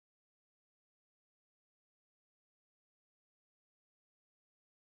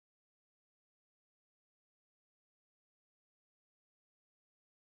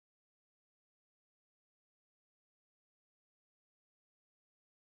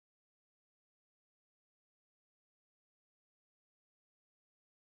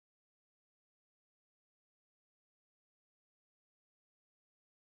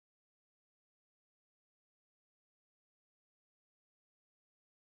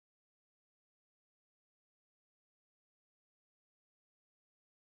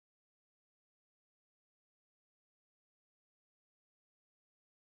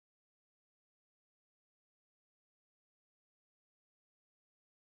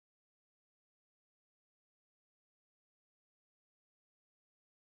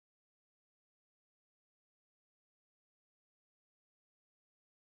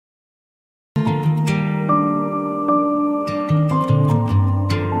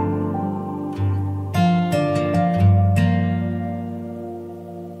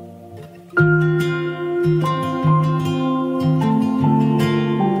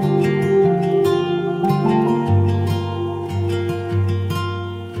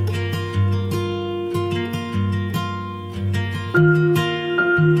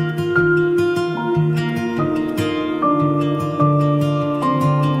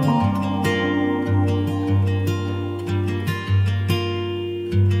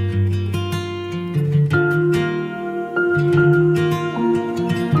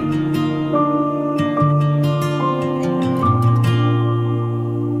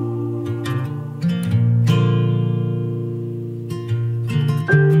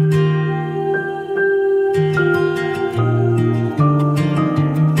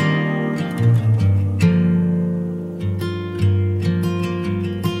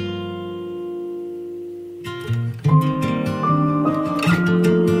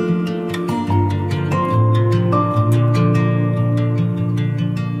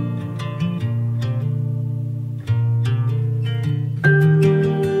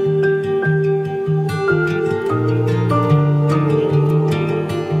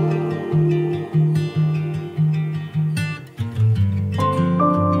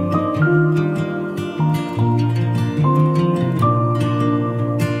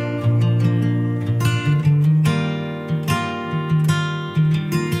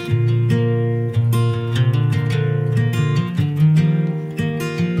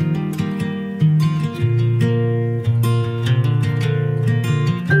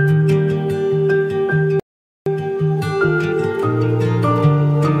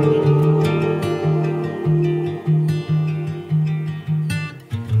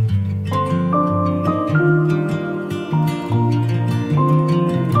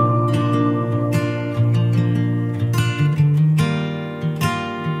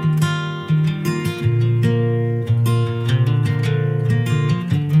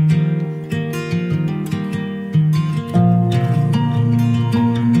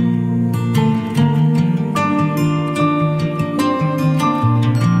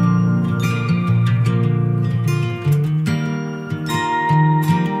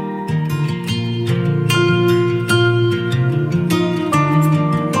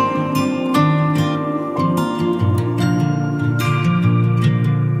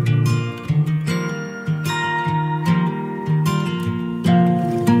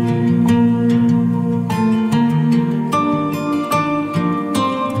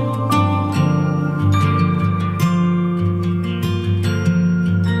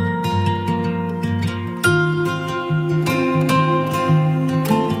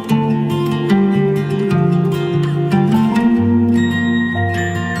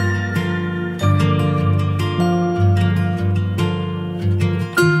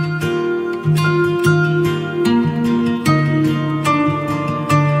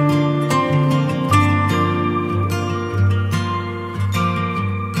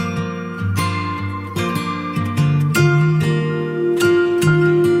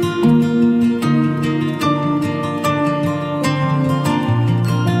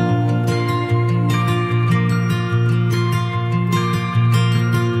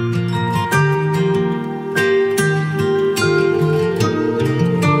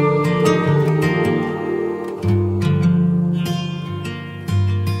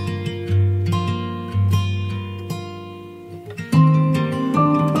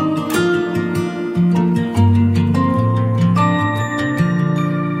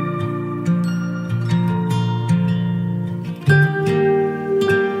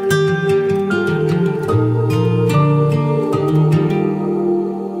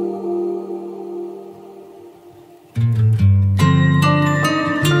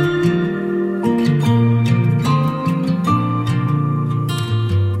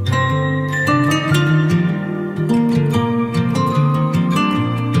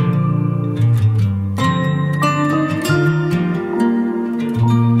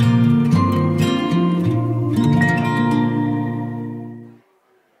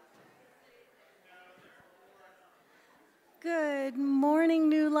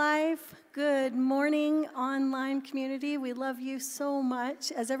community. We love you so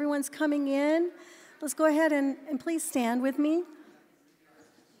much. As everyone's coming in, let's go ahead and please stand with me.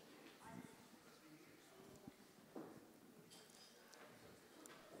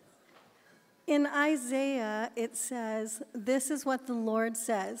 In Isaiah, it says, "This is what the Lord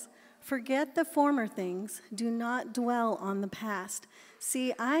says, forget the former things, do not dwell on the past.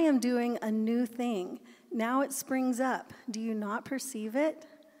 See, I am doing a new thing. Now it springs up. Do you not perceive it?"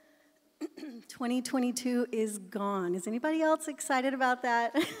 2022 is gone. Is anybody else excited about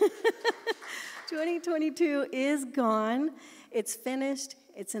that? 2022 is gone. It's finished.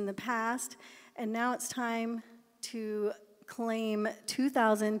 It's in the past. And now it's time to claim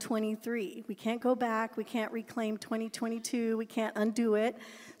 2023. We can't go back. We can't reclaim 2022. We can't undo it.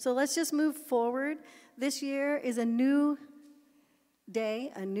 So let's just move forward. This year is a new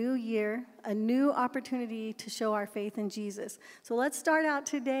day, a new year, a new opportunity to show our faith in Jesus. So let's start out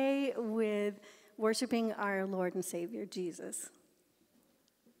today with worshiping our Lord and Savior, Jesus.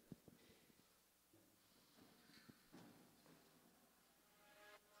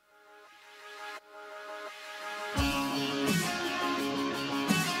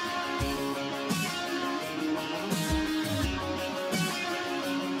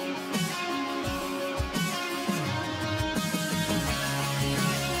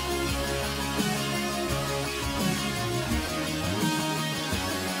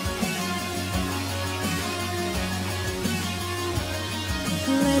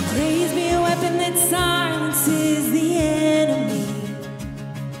 Let praise be a weapon that silences the enemy.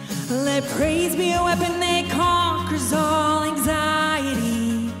 Let praise be a weapon that conquers all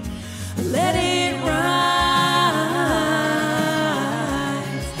anxiety. Let it rise.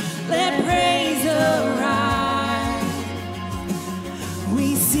 Let praise arise.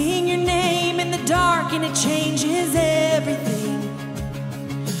 We sing your name in the dark and it changes everything.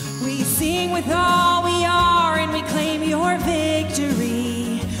 We sing with all we are and we claim your victory.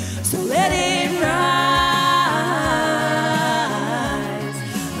 So let it rise,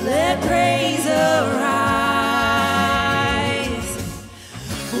 let praise arise.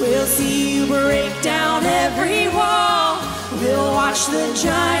 We'll see you break down every wall. We'll watch the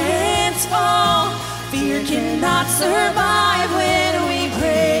giants fall. Fear cannot survive when we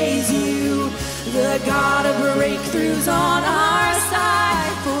praise you. The God of breakthroughs on our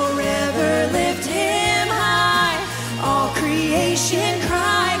side. Forever lift him high. All creation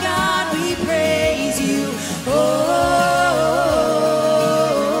cry, God, we praise you. Oh,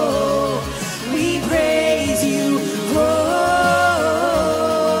 we praise you. Oh,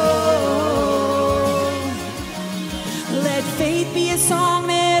 let faith be a song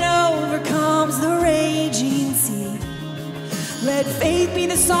that overcomes the raging sea. Let faith be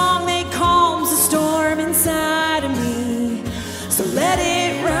the song that calms the storm inside of me. So let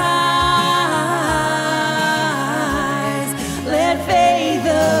it rise, let faith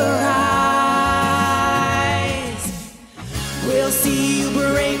arise. We'll see you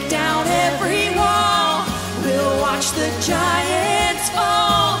break down every wall. We'll watch the giants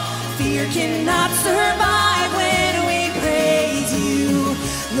fall. Fear cannot survive when we praise you.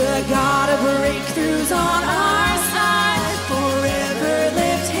 The God of breakthroughs on our side. Forever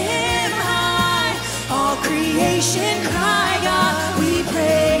lift him high. All creation cry, God, we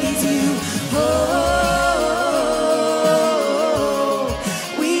praise you. Oh,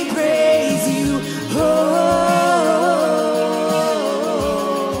 we praise you. Oh,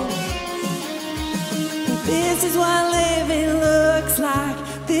 this is what living looks like.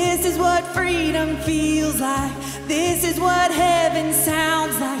 This is what freedom feels like. This is what heaven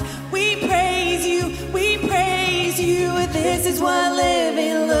sounds like. We praise you, we praise you. This is what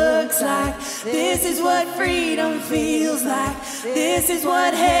living looks like. This is what freedom feels like. This is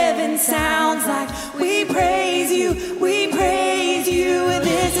what heaven sounds like. We praise you, we praise you.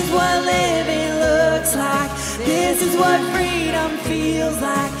 This is what living looks like. This is what freedom feels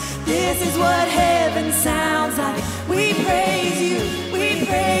like. This is what heaven sounds like. We praise you, we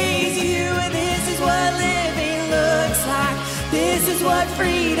praise you. This is what living looks like. This is what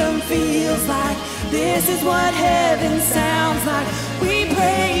freedom feels like. This is what heaven sounds like. We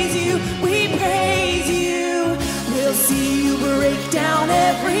praise you, we praise you. We'll see you break down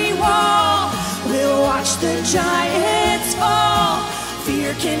every wall. We'll watch the giants fall.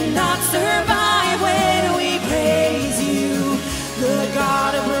 Fear cannot survive when we praise you. The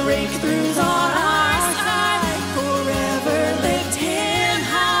God of breakthroughs on our side. Forever lift him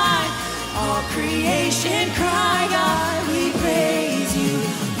high. All creation cry, God, we praise you.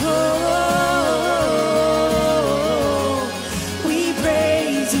 Oh, we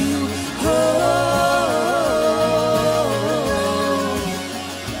praise you. Oh,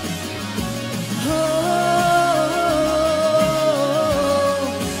 oh,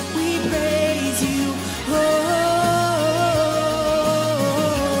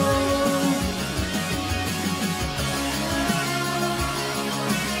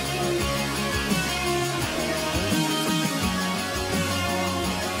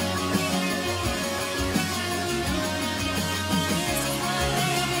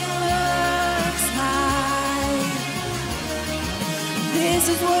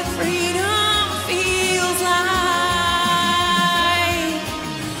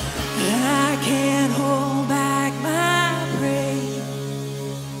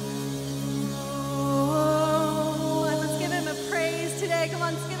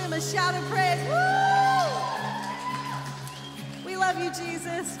 you,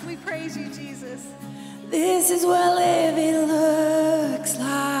 Jesus. We praise you, Jesus. This is what living looks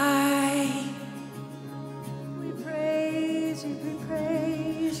like. We praise you, we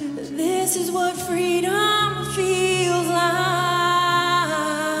praise you. This is what freedom feels like.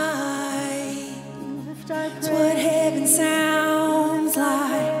 It's what heaven sounds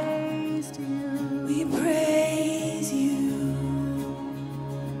like. We praise you.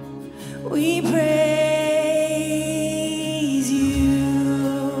 We praise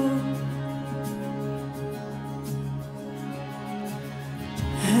you.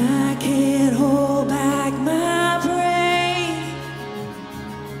 I can't hold back my praise.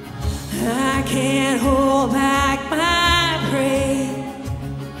 I can't hold back my praise.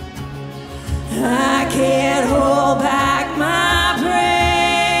 I can't hold back my praise.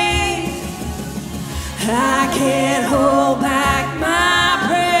 I can't hold back my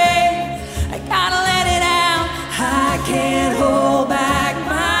praise. I gotta let it out. I can't hold back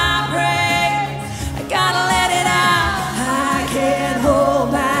my praise. I gotta let it out. I can't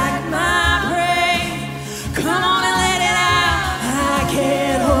hold back my praise. Come on and let it out. I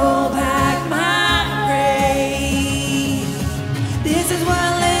can't hold back my praise. This is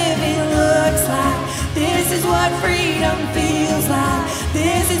what living looks like. This is what freedom feels like.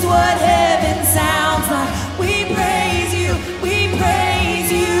 This is what heaven sounds like. We praise you, we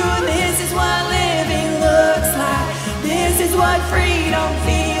praise you. This is what living looks like. This is what freedom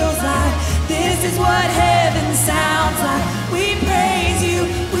feels like. This is what heaven sounds like. We praise you,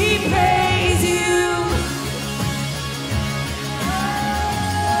 we praise you.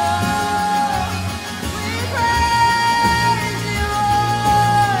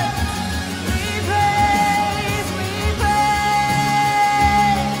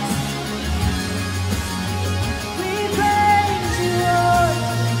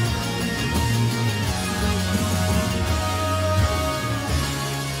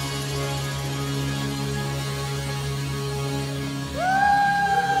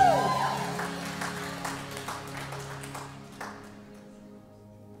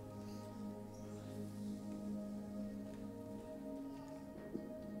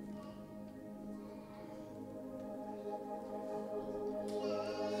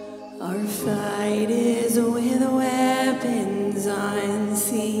 Our fight is with weapons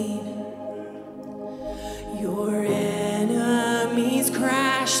unseen. Your enemies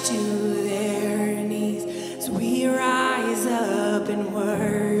crash to their knees as we rise up and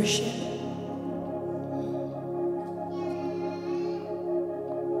worship.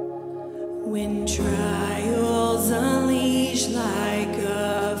 When trials unleash like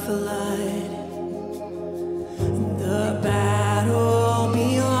a flood, the battle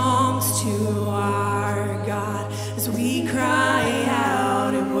belongs to our God as we cry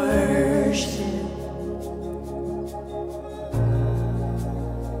out and worship.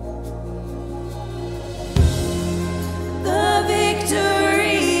 The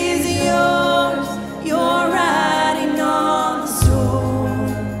victory is yours. You're riding on the storm.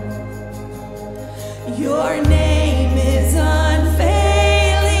 Your name is unfailing.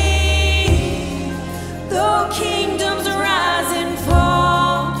 Though kingdoms rise and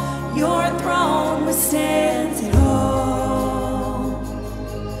fall, your throne withstands it all.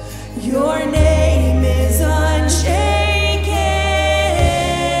 Your name is unshaken.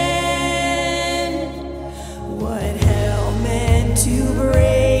 What hell meant to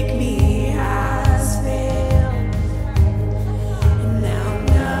break me has failed. And now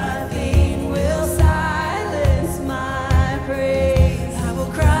nothing will silence my praise. I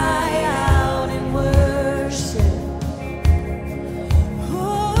will cry out and worship.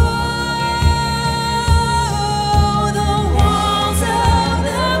 Oh, the walls of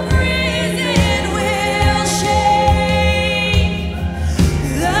the prison will shake.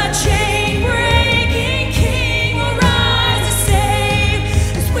 The chain-breaking King will rise to save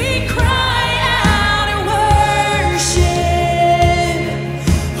as we cry out and worship.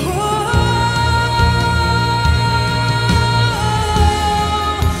 Oh,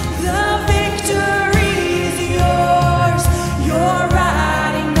 the victory is yours. You're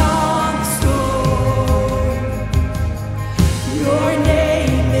riding on the storm. Your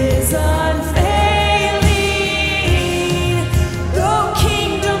name is unfailing. Though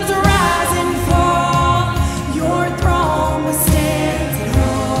kingdoms rise and fall, your throne withstands it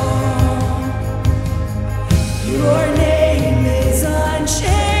all. Your name is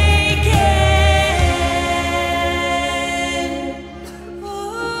unshaken.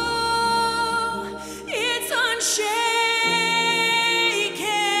 Oh, it's unshaken.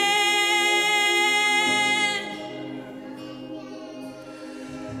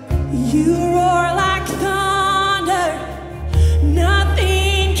 You roar like thunder.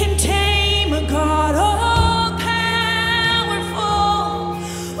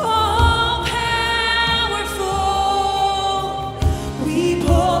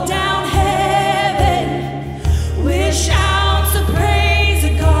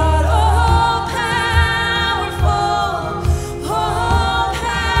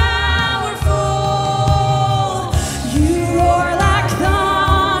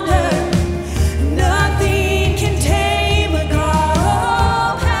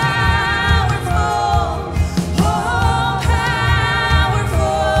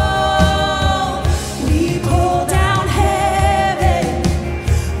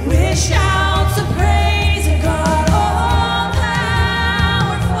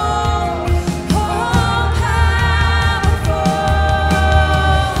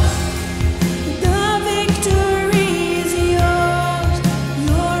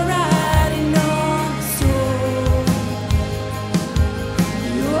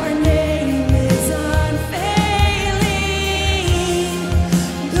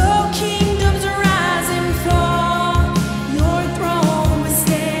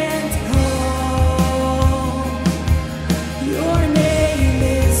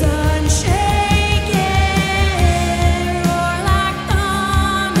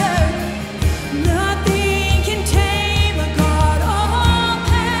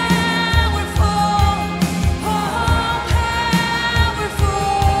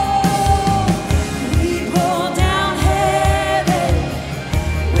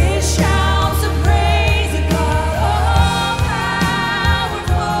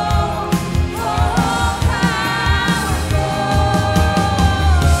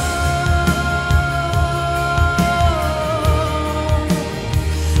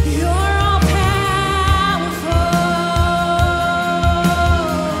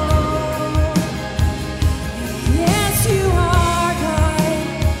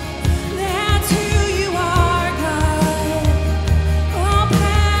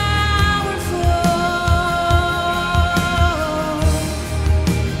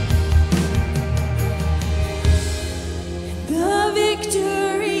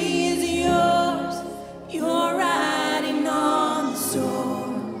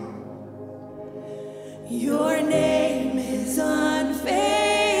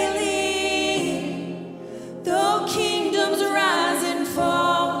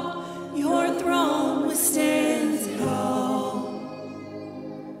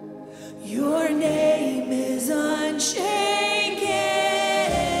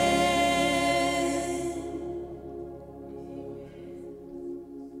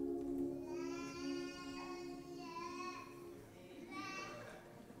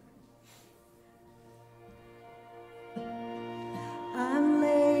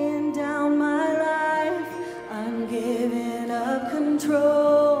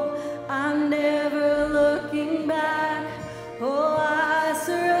 control. I'm never looking back. Oh, I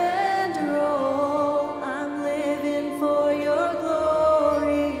surrender all. I'm living for your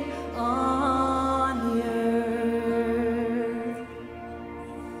glory on the earth.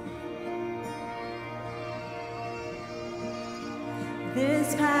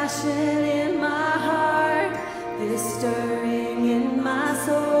 This passion in my heart, this stirring in my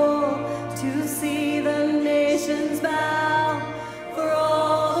soul, to see the nations bow, for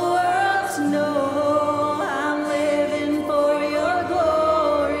all the world to know I'm living for your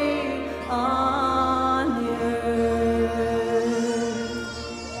glory on the earth.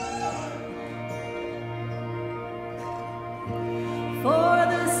 For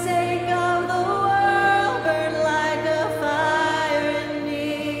the sake of the world, burn like a fire in me,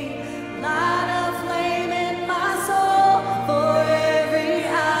 light a flame in my soul for every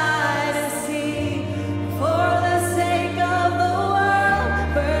eye to see. For the sake of the world,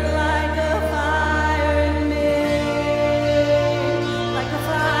 burn like a fire in me, like a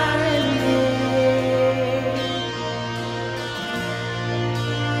fire in me.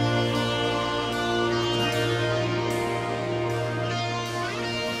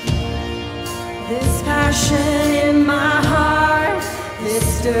 This passion in my heart, this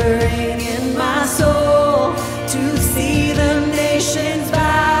stirring in my soul, to see the nations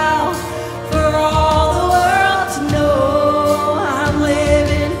bow, for all the world to know I'm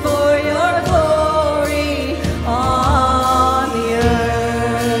living for your glory on the earth.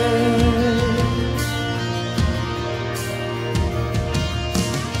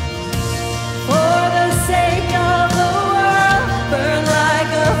 For the sake of the world, burn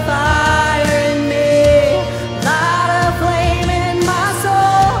like a fire in me, light a flame in my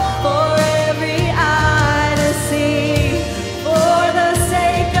soul for every eye to see. For the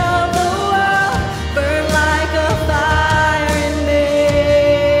sake of the world, burn like a fire in me,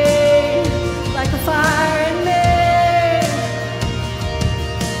 like a fire in me.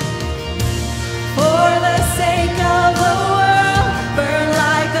 For the sake of the world, burn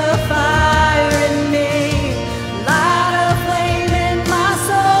like a fire in me, light a flame in my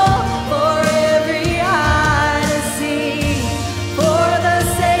soul for every eye to see. For the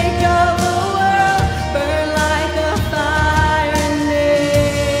sake of the world, burn like a fire in me,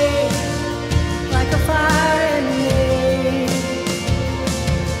 like a fire in me.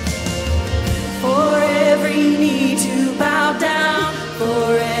 For every knee to bow down, for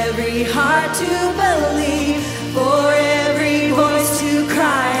every heart to believe, for every voice to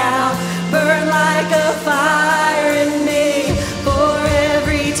cry out, burn like a fire in me. For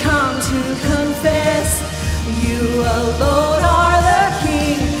every tongue to confess, you alone are the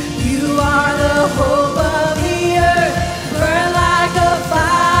King, you are the hope of the earth, burn like a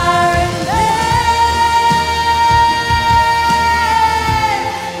fire in me,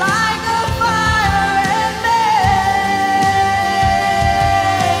 like a fire in me,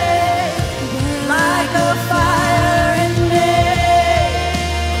 like a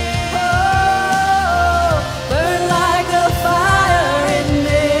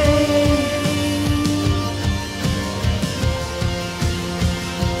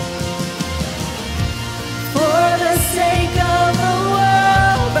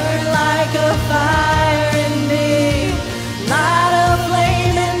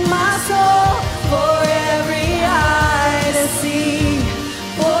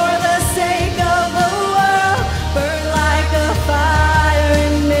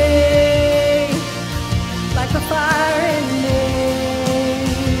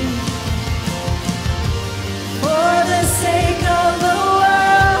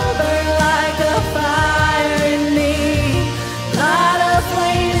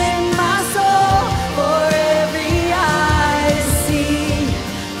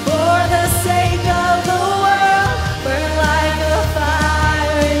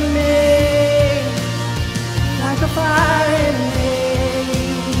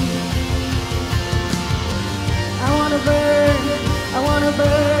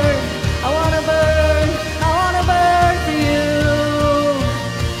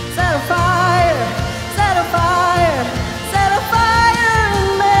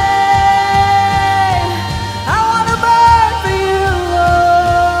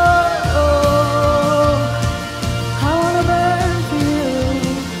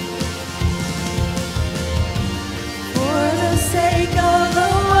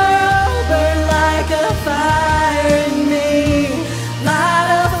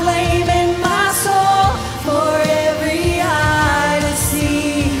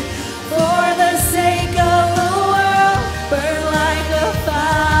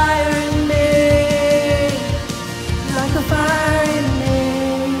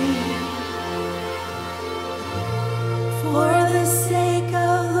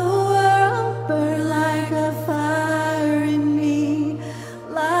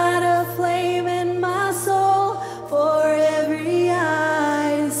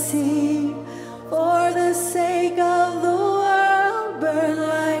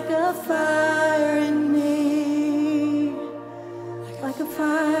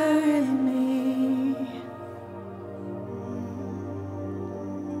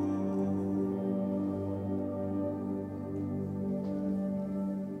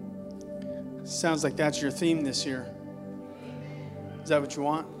Sounds like that's your theme this year. Is that what you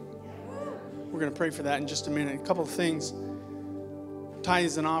want? We're going to pray for that in just a minute. A couple of things.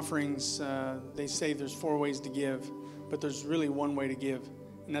 Tithes and offerings, they say there's 4 ways to give, but there's really one way to give,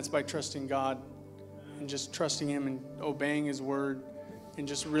 and that's by trusting God and just trusting Him and obeying His word and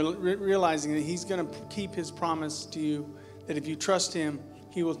just realizing that He's going to keep His promise to you, that if you trust Him,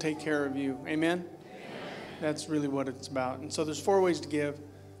 He will take care of you. Amen? That's really what it's about. And so there's 4 ways to give.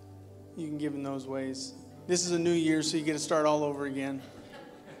 You can give in those ways. This is a new year, so you get to start all over again.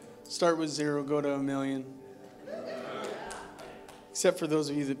 Start with 0, go to 1 million. Except for those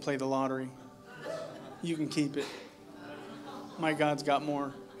of you that play the lottery. You can keep it. My God's got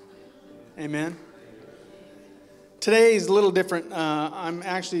more. Amen. Today is a little different. I'm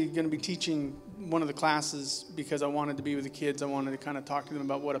actually going to be teaching one of the classes because I wanted to be with the kids. I wanted to kind of talk to them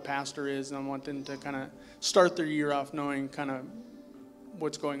about what a pastor is, and I want them to kind of start their year off knowing kind of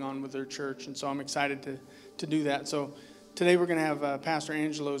what's going on with their church. And so I'm excited to do that. So today we're going to have Pastor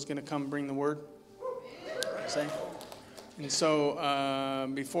Angelo is going to come bring the word. Say. And so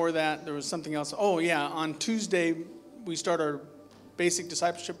before that, there was something else. Oh, yeah, on Tuesday, we start our basic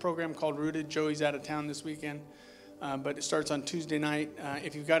discipleship program called Rooted. Joey's out of town this weekend, but it starts on Tuesday night.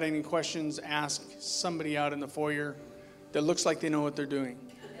 If you've got any questions, ask somebody out in the foyer that looks like they know what they're doing.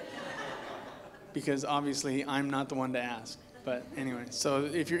 Because obviously, I'm not the one to ask. But anyway, so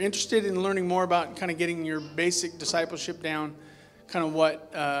if you're interested in learning more about kind of getting your basic discipleship down, kind of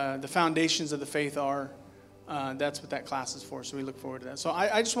what the foundations of the faith are, that's what that class is for. So we look forward to that. So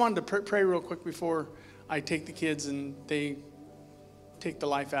I just wanted to pray real quick before I take the kids and they take the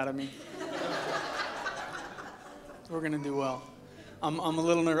life out of me. We're going to do well. I'm a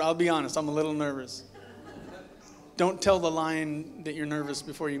little nervous. I'll be honest, I'm a little nervous. Don't tell the lion that you're nervous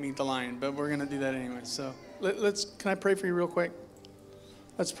before you meet the lion, but we're going to do that anyway. So can I pray for you real quick?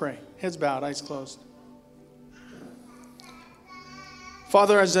 Let's pray. Heads bowed, eyes closed.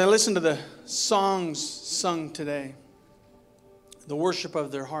 Father, as I listen to the songs sung today, the worship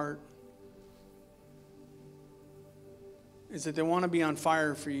of their heart is that they want to be on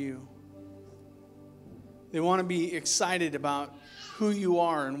fire for you. They want to be excited about who you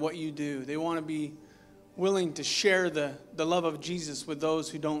are and what you do. They want to be willing to share the love of Jesus with those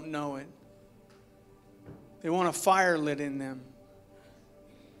who don't know it. They want a fire lit in them.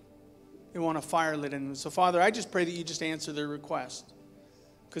 They want a fire lit in them. So, Father, I just pray that you just answer their request.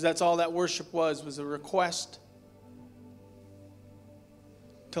 Because that's all that worship was a request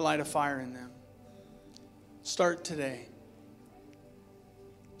to light a fire in them. Start today.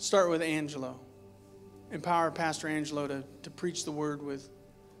 Start with Angelo. Empower Pastor Angelo to preach the word with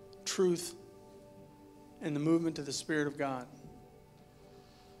truth and the movement of the Spirit of God.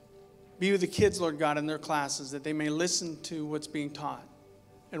 Be with the kids, Lord God, in their classes, that they may listen to what's being taught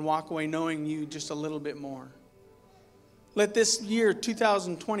and walk away knowing you just a little bit more. Let this year,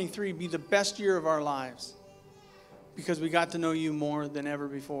 2023, be the best year of our lives because we got to know you more than ever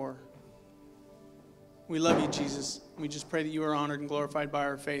before. We love you, Jesus. We just pray that you are honored and glorified by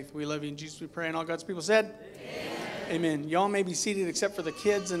our faith. We love you in Jesus, we pray. And all God's people said, Amen. Amen. Y'all may be seated except for the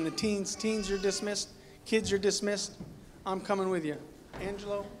kids and the teens. Teens, you're dismissed. Kids, you're dismissed. I'm coming with you.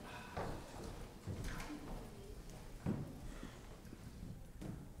 Angelo.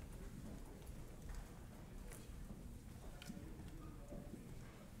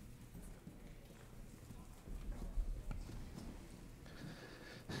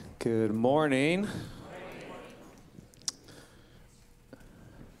 Good morning.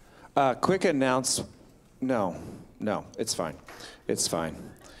 Quick announce. No, it's fine. It's fine.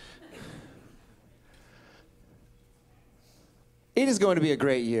 It is going to be a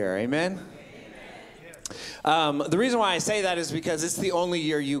great year. Amen? The reason why I say that is because it's the only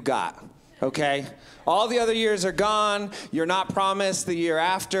year you got. Okay? All the other years are gone. You're not promised the year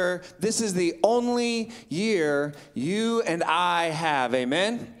after. This is the only year you and I have.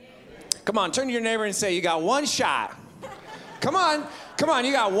 Amen? Come on, turn to your neighbor and say, you got one shot. Come on,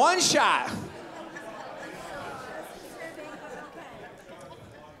 you got one shot.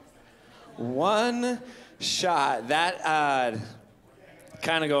 One shot. That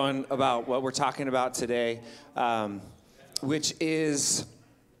kind of going about what we're talking about today, which is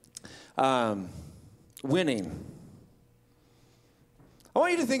winning. I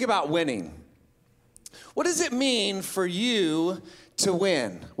want you to think about winning. What does it mean for you to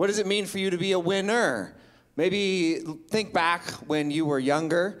win? What does it mean for you to be a winner? Maybe think back when you were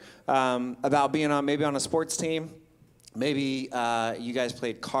younger about being on a sports team. Maybe you guys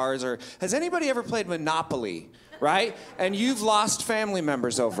played cars, or has anybody ever played Monopoly, right? And you've lost family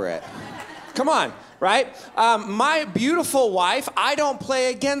members over it. Come on, right? My beautiful wife, I don't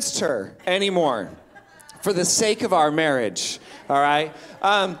play against her anymore for the sake of our marriage, all right?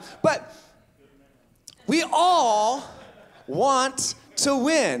 But we all want to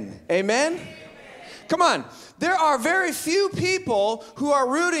win, amen? Come on, there are very few people who are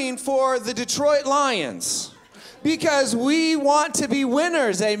rooting for the Detroit Lions because we want to be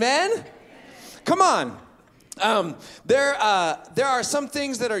winners, amen? Come on. There are some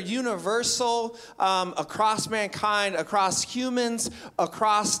things that are universal across mankind, across humans,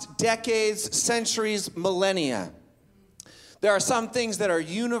 across decades, centuries, millennia. There are some things that are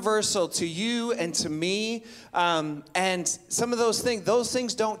universal to you and to me, and some of those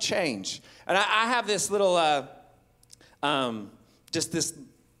things don't change. And I have this little, just this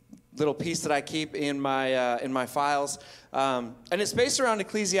little piece that I keep in my files, and it's based around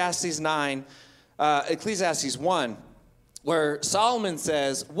Ecclesiastes 1, where Solomon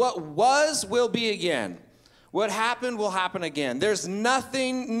says, what was will be again. What happened will happen again. There's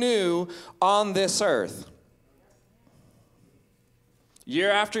nothing new on this earth.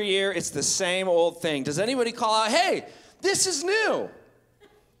 Year after year, it's the same old thing. Does anybody call out, hey, this is new?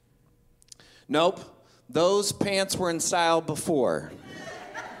 Nope. Those pants were in style before.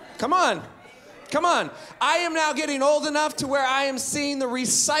 Come on. Come on. I am now getting old enough to where I am seeing the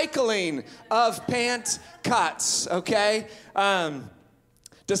recycling of pant cuts, okay?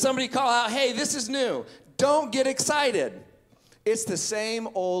 Does somebody call out, hey, this is new? Don't get excited. It's the same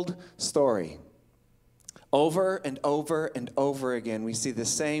old story. Over and over and over again, we see the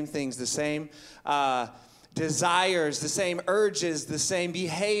same things, the same desires, the same urges, the same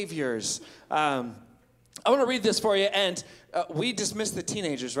behaviors. I want to read this for you, and we dismissed the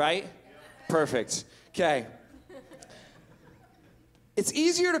teenagers, right? Perfect. Okay. It's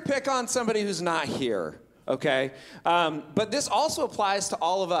easier to pick on somebody who's not here, okay? But this also applies to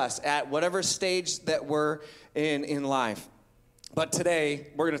all of us at whatever stage that we're in life. But today,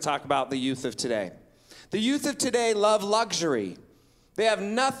 we're going to talk about the youth of today. The youth of today love luxury. They have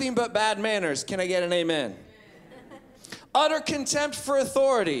nothing but bad manners. Can I get an amen? Utter contempt for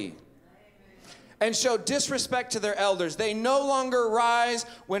authority. And show disrespect to their elders. They no longer rise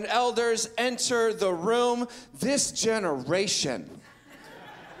when elders enter the room. This generation,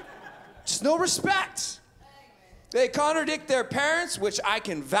 just no respect. They contradict their parents, which I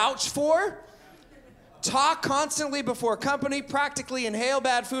can vouch for. Talk constantly before company, practically inhale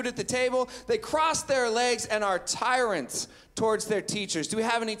bad food at the table. They cross their legs and are tyrants towards their teachers. Do we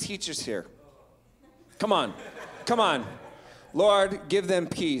have any teachers here? Come on, come on. Lord, give them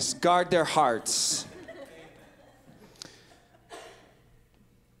peace. Guard their hearts.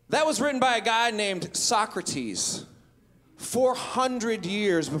 That was written by a guy named Socrates 400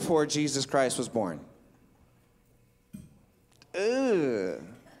 years before Jesus Christ was born. Ugh.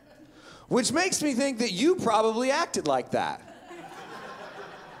 Which makes me think that you probably acted like that.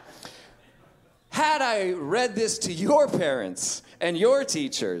 Had I read this to your parents and your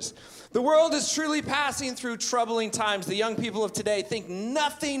teachers, the world is truly passing through troubling times. The young people of today think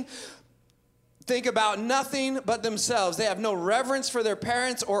about nothing but themselves. They have no reverence for their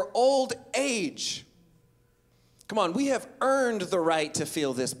parents or old age. Come on, we have earned the right to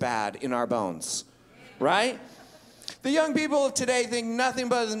feel this bad in our bones, right? The young people of today think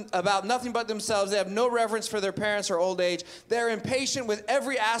about nothing but themselves. They have no reverence for their parents or old age. They're impatient with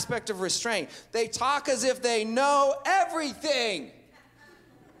every aspect of restraint. They talk as if they know everything.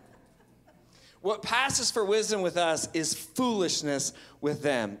 What passes for wisdom with us is foolishness with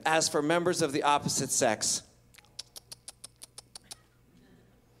them. As for members of the opposite sex,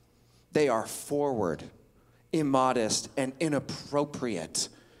 they are forward, immodest, and inappropriate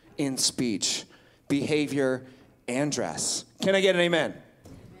in speech, behavior, and dress. Can I get an amen?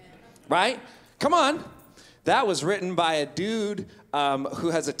 Right? Come on. That was written by a dude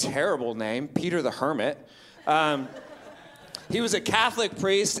who has a terrible name, Peter the Hermit. He was a Catholic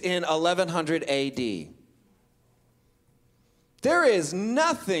priest in 1100 AD. There is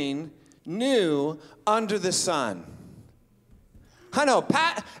nothing new under the sun. I know,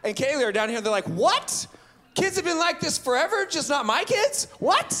 Pat and Kaylee are down here, they're like, what? Kids have been like this forever, just not my kids?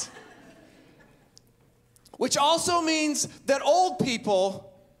 What? Which also means that old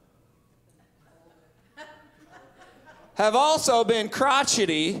people have also been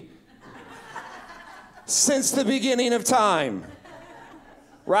crotchety since the beginning of time,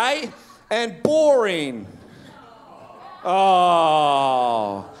 right? And boring.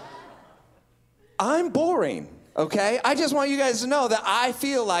 Oh, I'm boring, okay? I just want you guys to know that I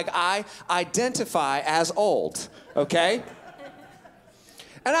feel like I identify as old, okay?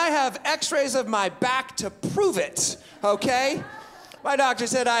 And I have x-rays of my back to prove it, okay? My doctor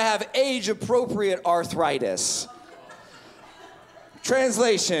said I have age-appropriate arthritis.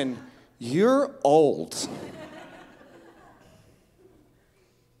 Translation, you're old.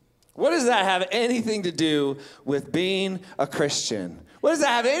 What does that have anything to do with being a Christian? What does that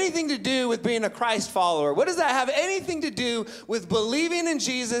have anything to do with being a Christ follower? What does that have anything to do with believing in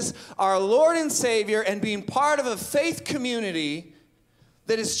Jesus, our Lord and Savior, and being part of a faith community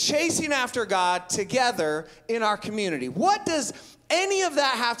that is chasing after God together in our community? What does any of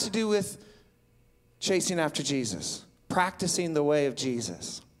that have to do with chasing after Jesus, practicing the way of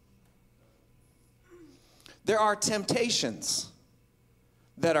Jesus? There are temptations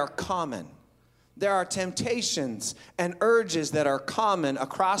that are common. There are temptations and urges that are common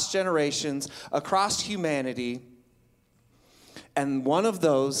across generations, across humanity. And one of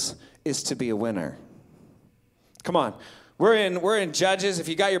those is to be a winner. Come on. We're in Judges. If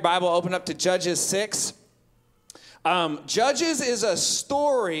you got your Bible, open up to Judges 6. Judges is a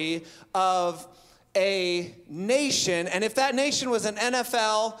story of a nation. And if that nation was an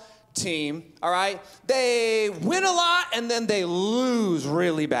NFL team, all right, they win a lot and then they lose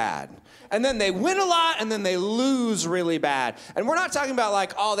really bad. And then they win a lot, and then they lose really bad. And we're not talking about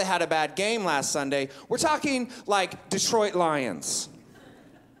like, oh, they had a bad game last Sunday. We're talking like Detroit Lions,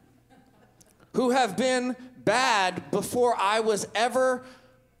 who have been bad before I was ever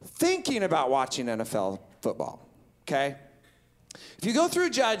thinking about watching NFL football, okay? If you go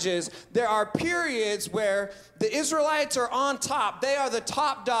through Judges, there are periods where the Israelites are on top. They are the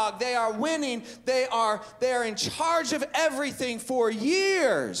top dog. They are winning. They are in charge of everything for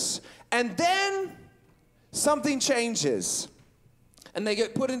years. And then something changes, and they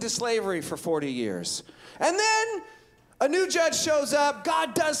get put into slavery for 40 years. And then a new judge shows up,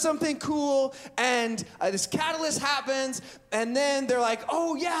 God does something cool, and this catalyst happens, and then they're like,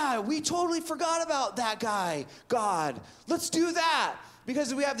 oh yeah, we totally forgot about that guy, God. Let's do that.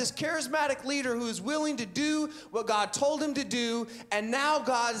 Because we have this charismatic leader who is willing to do what God told him to do, and now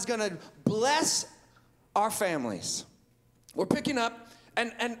God is going to bless our families. We're picking up,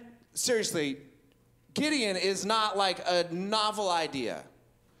 and seriously, Gideon is not like a novel idea.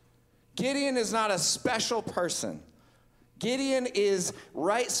 Gideon is not a special person. Gideon is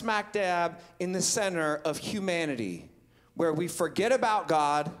right smack dab in the center of humanity, where we forget about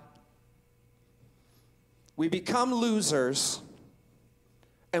God, we become losers,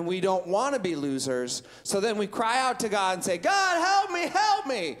 and we don't want to be losers. So then we cry out to God and say, God, help me, help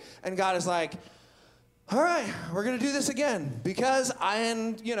me. And God is like, all right, we're going to do this again, because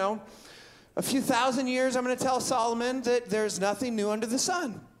a few thousand years, I'm going to tell Solomon that there's nothing new under the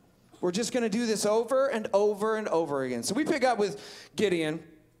sun. We're just going to do this over and over and over again. So we pick up with Gideon,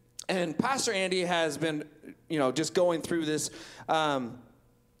 and Pastor Andy has been, just going through this.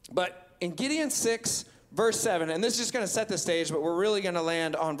 But in Gideon 6, verse 7, and this is just going to set the stage, but we're really going to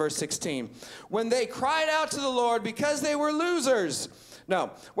land on verse 16. When they cried out to the Lord because they were losers.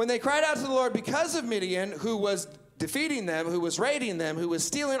 No, when they cried out to the Lord because of Midian, who was defeating them, who was raiding them, who was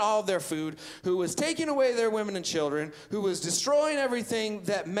stealing all of their food, who was taking away their women and children, who was destroying everything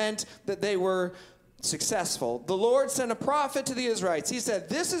that meant that they were successful, the Lord sent a prophet to the Israelites. He said,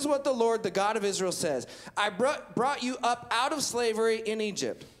 this is what the Lord, the God of Israel, says. I brought you up out of slavery in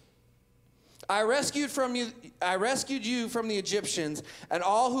Egypt. I rescued you from the Egyptians and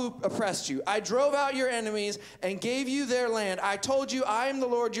all who oppressed you. I drove out your enemies and gave you their land. I told you, I am the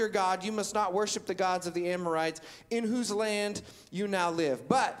Lord your God. You must not worship the gods of the Amorites, in whose land you now live.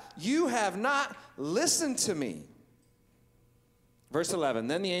 But you have not listened to me. Verse 11,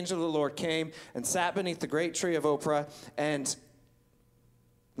 then the angel of the Lord came and sat beneath the great tree of Oprah, and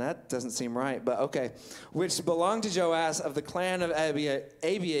that doesn't seem right, but okay, which belonged to Joash of the clan of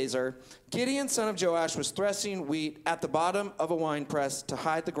Abiezer. Gideon, son of Joash, was threshing wheat at the bottom of a winepress to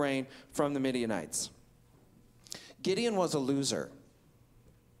hide the grain from the Midianites. Gideon was a loser.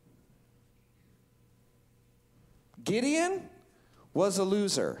 Gideon was a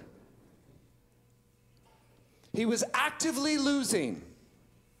loser. He was actively losing,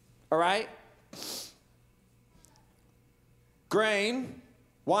 all right? Grain,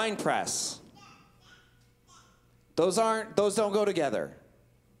 wine press. Those don't go together,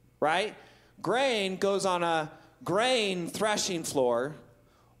 right? Grain goes on a grain threshing floor.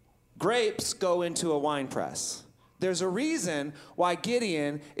 Grapes go into a wine press. There's a reason why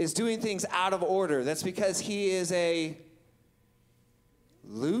Gideon is doing things out of order. That's because he is a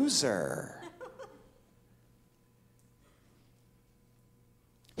loser.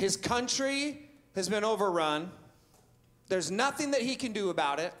 His country has been overrun. There's nothing that he can do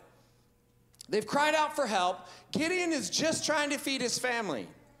about it. They've cried out for help. Gideon is just trying to feed his family.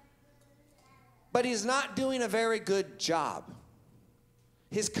 But he's not doing a very good job.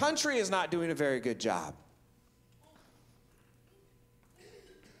 His country is not doing a very good job.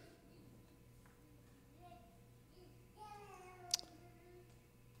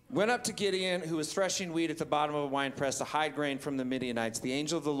 Went up to Gideon, who was threshing wheat at the bottom of a winepress to hide grain from the Midianites. The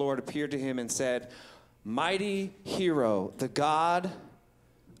angel of the Lord appeared to him and said, "Mighty hero, the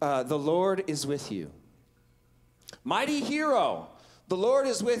Lord is with you." Mighty hero, the Lord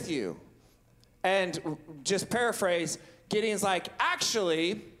is with you. And just paraphrase, Gideon's like,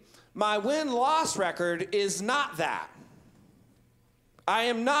 actually, my win-loss record is not that. I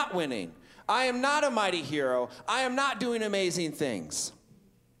am not winning. I am not a mighty hero. I am not doing amazing things.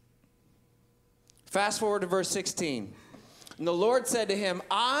 Fast forward to verse 16. And the Lord said to him,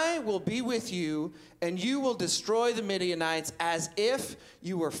 "I will be with you, and you will destroy the Midianites as if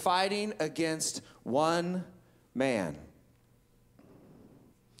you were fighting against one man.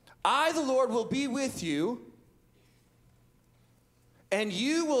 I, the Lord, will be with you, and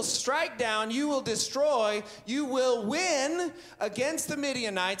you will strike down, you will destroy, you will win against the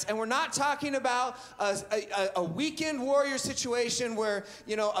Midianites." And we're not talking about a weekend warrior situation where,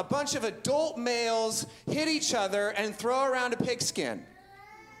 you know, a bunch of adult males hit each other and throw around a pigskin.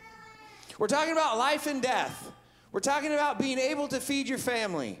 We're talking about life and death. We're talking about being able to feed your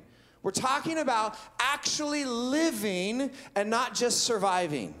family. We're talking about actually living and not just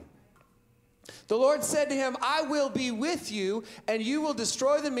surviving. The Lord said to him, "I will be with you, and you will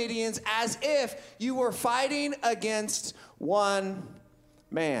destroy the Midians as if you were fighting against one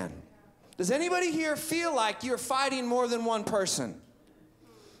man." Does anybody here feel like you're fighting more than one person?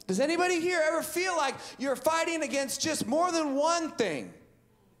 Does anybody here ever feel like you're fighting against just more than one thing?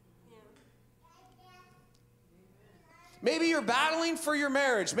 Maybe you're battling for your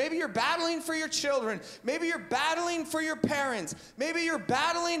marriage. Maybe you're battling for your children. Maybe you're battling for your parents. Maybe you're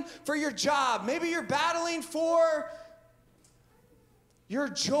battling for your job. Maybe you're battling for your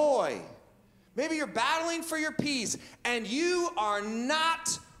joy. Maybe you're battling for your peace, and you are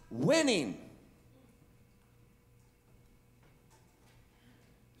not winning.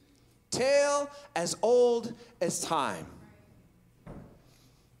 Tale as old as time.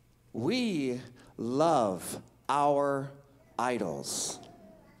 We love our idols.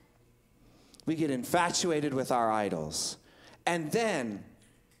 We get infatuated with our idols, and then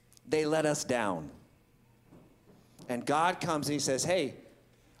they let us down. And God comes and he says, "Hey,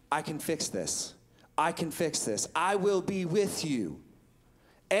 I can fix this. I can fix this. I will be with you.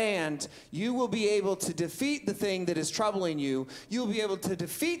 And you will be able to defeat the thing that is troubling you. You'll be able to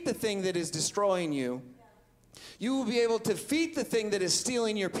defeat the thing that is destroying you. You will be able to defeat the thing that is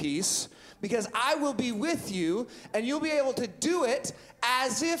stealing your peace, because I will be with you, and you'll be able to do it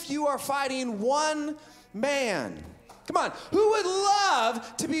as if you are fighting one man." Come on, who would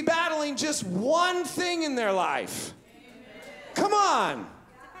love to be battling just one thing in their life? Come on.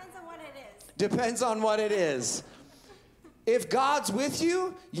 Depends on what it is. Depends on what it is. If God's with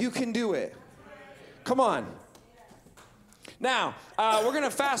you, you can do it. Come on. Now, we're going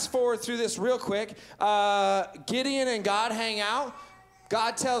to fast forward through this real quick. Gideon and God hang out.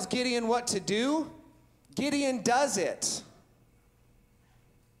 God tells Gideon what to do. Gideon does it.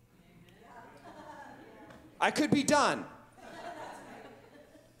 I could be done.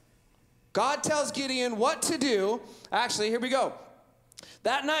 God tells Gideon what to do. Actually, here we go.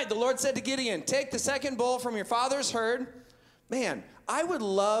 That night, the Lord said to Gideon, "Take the second bull from your father's herd." Man, I would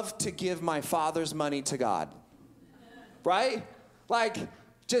love to give my father's money to God. Right? Like,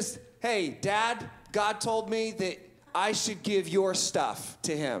 just, "Hey, Dad, God told me that I should give your stuff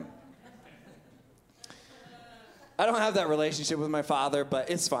to him." I don't have that relationship with my father,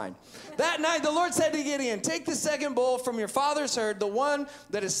 but it's fine. That night, the Lord said to Gideon, "Take the second bull from your father's herd, the one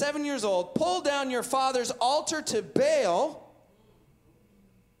that is 7 years old. Pull down your father's altar to Baal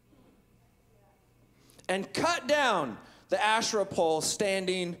and cut down the Asherah pole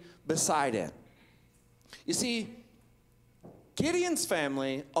standing beside it." You see, Gideon's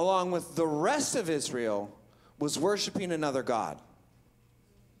family, along with the rest of Israel, was worshiping another god.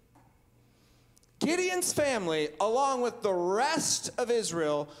 Gideon's family, along with the rest of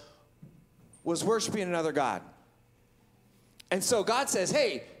Israel, was worshiping another god. And so God says,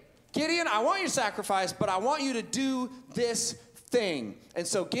 "Hey, Gideon, I want your sacrifice, but I want you to do this thing." And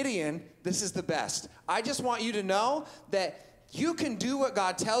so Gideon, this is the best. I just want you to know that you can do what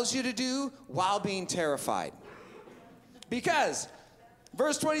God tells you to do while being terrified. Because,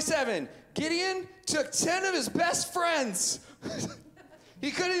 verse 27, Gideon took 10 of his best friends.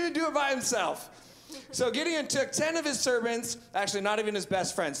 He couldn't even do it by himself. So Gideon took 10 of his servants, actually not even his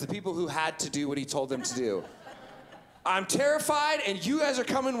best friends, the people who had to do what he told them to do. "I'm terrified, and you guys are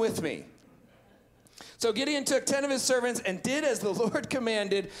coming with me." So Gideon took 10 of his servants and did as the Lord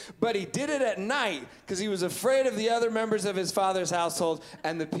commanded, but he did it at night because he was afraid of the other members of his father's household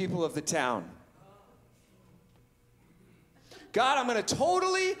and the people of the town. God, I'm going to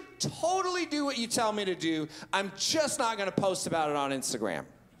totally do what you tell me to do. I'm just not going to post about it on Instagram.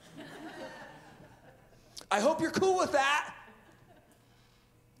 I hope you're cool with that.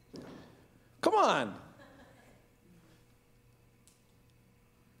 Come on.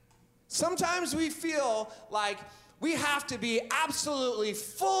 Sometimes we feel like we have to be absolutely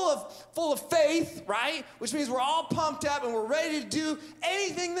full of faith, right? Which means we're all pumped up and we're ready to do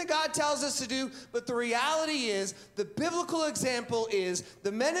anything that God tells us to do. But the reality is, the biblical example is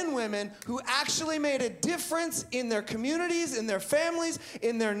the men and women who actually made a difference in their communities, in their families,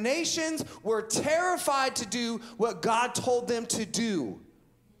 in their nations, were terrified to do what God told them to do.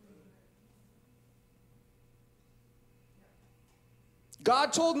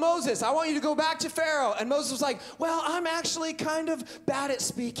 God told Moses, I want you to go back to Pharaoh. And Moses was like, well, I'm actually kind of bad at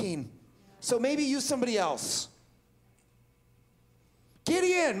speaking, so maybe use somebody else.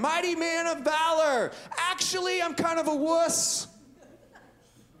 Gideon, mighty man of valor. Actually, I'm kind of a wuss.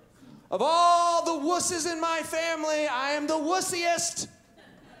 Of all the wusses in my family, I am the wussiest.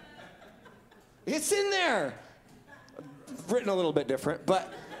 It's in there. Written a little bit different,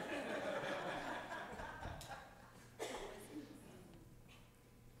 but...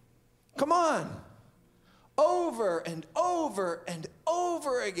 Come on. Over and over and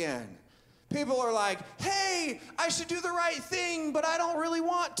over again. People are like, hey, I should do the right thing, but I don't really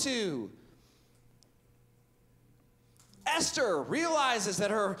want to. Esther realizes that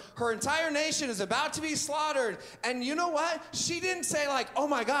her entire nation is about to be slaughtered. And you know what? She didn't say like, oh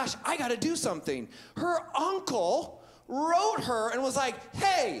my gosh, I got to do something. Her uncle wrote her and was like,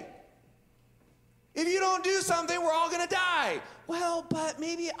 hey, if you don't do something, we're all going to die. Well, but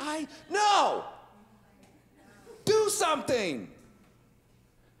maybe no. Do something.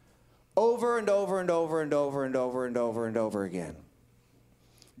 Over and over and over and over and over and over and over again.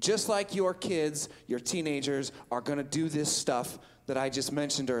 Just like your kids, your teenagers are going to do this stuff that I just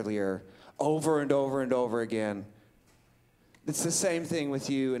mentioned earlier over and over and over again. It's the same thing with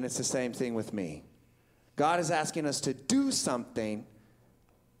you, and it's the same thing with me. God is asking us to do something.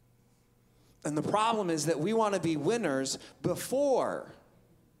 And the problem is that we want to be winners before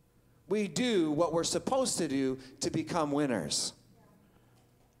we do what we're supposed to do to become winners.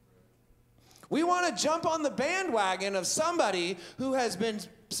 We want to jump on the bandwagon of somebody who has been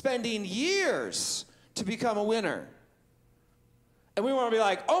spending years to become a winner. And we want to be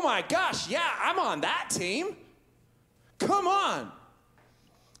like, oh my gosh, yeah, I'm on that team. Come on.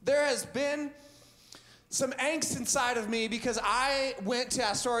 There has been some angst inside of me because I went to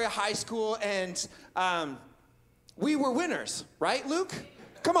Astoria High School and we were winners, right, Luke?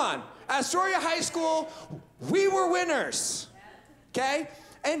 Come on. Astoria High School, we were winners, okay?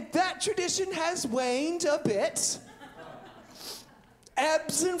 And that tradition has waned a bit.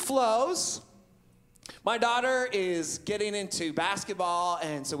 Ebbs and flows. My daughter is getting into basketball,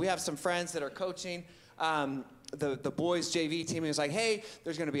 and so we have some friends that are coaching the boys JV team. He was like, hey,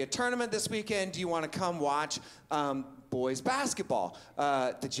 there's going to be a tournament this weekend. Do you want to come watch boys basketball?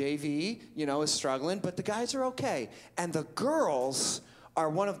 The JV, is struggling, but the guys are okay. And the girls are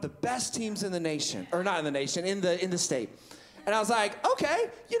one of the best teams in the nation, or not in the nation, in the state. And I was like, okay,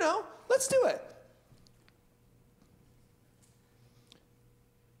 let's do it.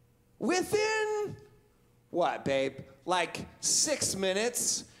 Within, what, babe? Like 6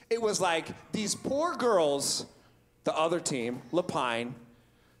 minutes, it was like these poor girls, the other team, Lapine,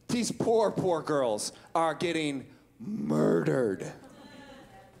 these poor girls are getting murdered.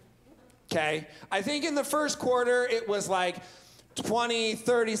 Okay? I think in the first quarter, it was like 20,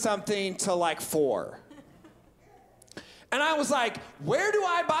 30 something to like 4. And I was like, where do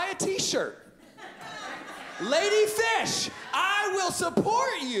I buy a t-shirt? Lady Fish, I will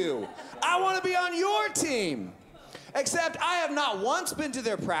support you. I want to be on your team. Except I have not once been to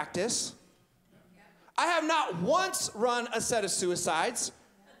their practice. I have not once run a set of suicides,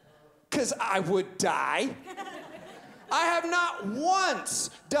 because I would die. I have not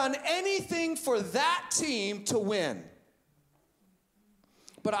once done anything for that team to win.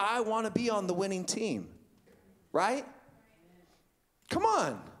 But I want to be on the winning team, right? Come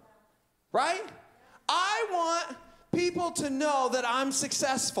on, right? I want people to know that I'm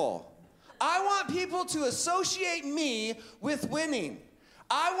successful. I want people to associate me with winning.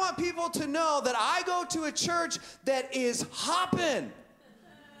 I want people to know that I go to a church that is hopping.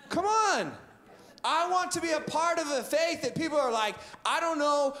 Come on. I want to be a part of a faith that people are like, I don't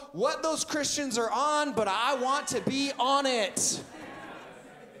know what those Christians are on, but I want to be on it.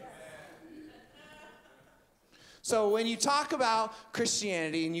 So when you talk about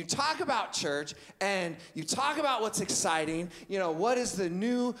Christianity and you talk about church and you talk about what's exciting, what is the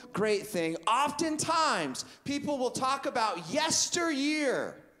new great thing, oftentimes people will talk about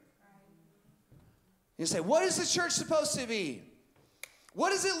yesteryear. You say, what is the church supposed to be?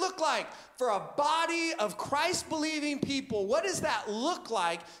 What does it look like for a body of Christ-believing people? What does that look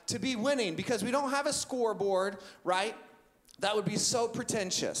like to be winning? Because we don't have a scoreboard, right? That would be so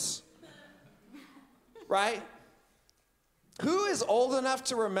pretentious, right? Who is old enough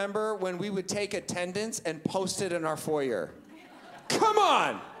to remember when we would take attendance and post it in our foyer? Come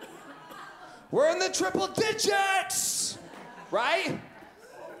on! We're in the triple digits, right?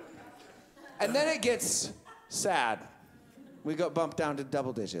 And then it gets sad. We got bumped down to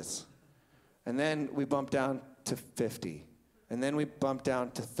double digits. And then we bump down to 50. And then we bump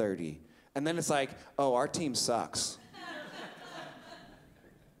down to 30. And then it's like, oh, our team sucks.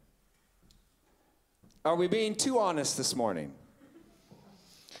 Are we being too honest this morning?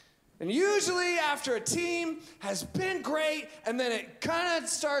 And usually after a team has been great and then it kind of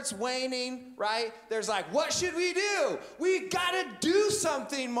starts waning, right? There's like, what should we do? We got to do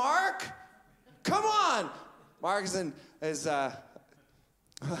something, Mark. Come on. Mark is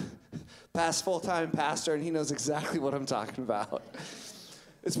past full-time pastor, and he knows exactly what I'm talking about.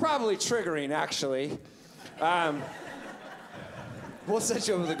 It's probably triggering, actually. We'll set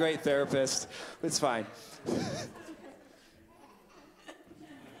you up with a great therapist. It's fine.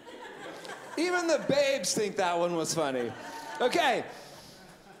 Even the babes think that one was funny. Okay.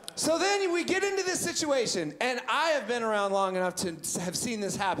 So then we get into this situation, and I have been around long enough to have seen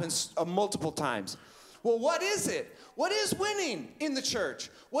this happen multiple times. Well, what is it? What is winning in the church?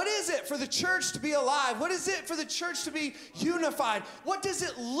 What is it for the church to be alive? What is it for the church to be unified? What does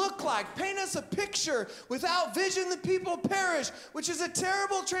it look like? Paint us a picture. Without vision, the people perish, which is a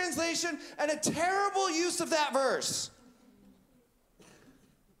terrible translation and a terrible use of that verse.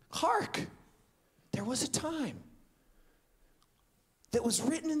 Hark, there was a time that was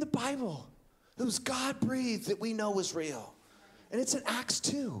written in the Bible that was God-breathed, that we know was real. And it's in Acts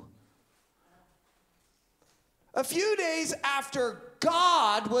 2. A few days after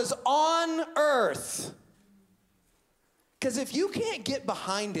God was on earth. Because if you can't get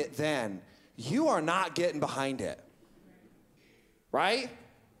behind it then, you are not getting behind it. Right?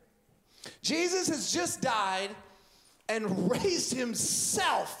 Jesus has just died and raised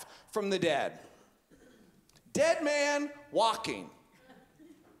himself from the dead. Dead man walking.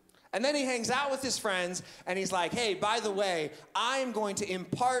 And then he hangs out with his friends and he's like, hey, by the way, I'm going to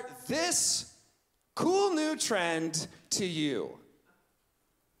impart this cool new trend to you.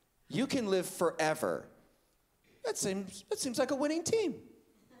 You can live forever. That seems like a winning team.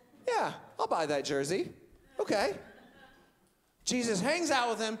 Yeah, I'll buy that jersey. Okay. Jesus hangs out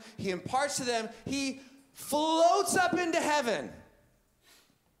with them. He imparts to them. He floats up into heaven.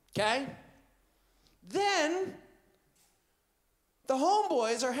 Okay? Then the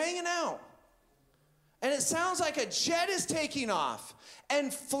homeboys are hanging out. And it sounds like a jet is taking off.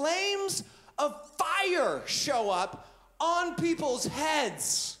 And flames of fire show up on people's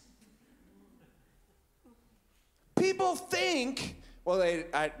heads. People think, well,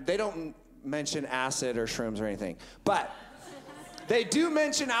 they don't mention acid or shrooms or anything, but they do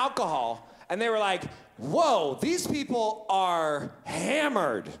mention alcohol. And they were like, whoa, these people are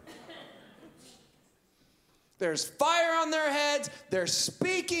hammered. There's fire on their heads. They're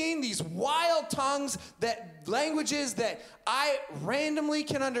speaking these wild tongues, languages that I randomly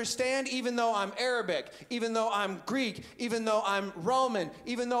can understand, even though I'm Arabic, even though I'm Greek, even though I'm Roman,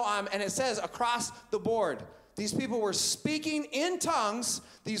 and it says across the board, these people were speaking in tongues,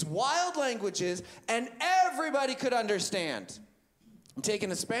 these wild languages, and everybody could understand. I'm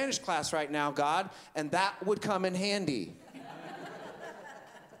taking a Spanish class right now, God, and that would come in handy.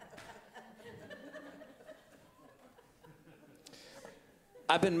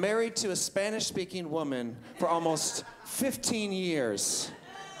 I've been married to a Spanish-speaking woman for almost 15 years.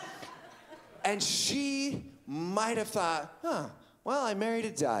 And she might have thought, well, I married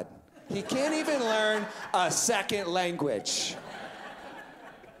a dud. He can't even learn a second language.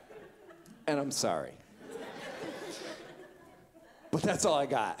 And I'm sorry. But that's all I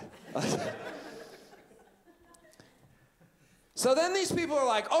got. So then these people are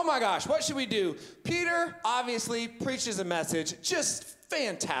like, oh my gosh, what should we do? Peter obviously preaches a message, just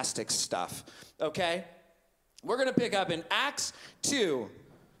fantastic stuff, okay? We're going to pick up in Acts 2,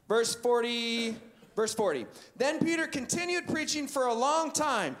 verse 40. Then Peter continued preaching for a long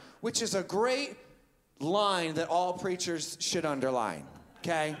time, which is a great line that all preachers should underline,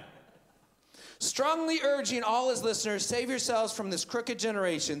 okay? strongly urging all his listeners, save yourselves from this crooked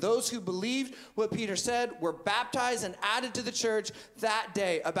generation. Those who believed what Peter said were baptized and added to the church that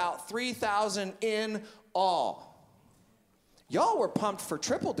day, about 3,000 in all. Y'all were pumped for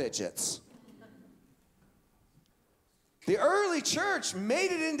triple digits. The early church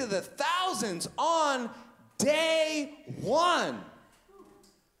made it into the thousands on day one.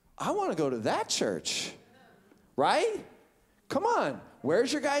 I want to go to that church, right? Come on,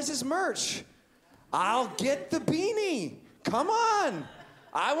 where's your guys' merch? I'll get the beanie. Come on,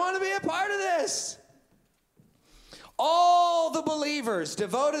 I want to be a part of this. All the believers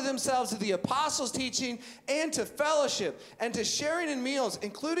devoted themselves to the apostles' teaching and to fellowship and to sharing in meals,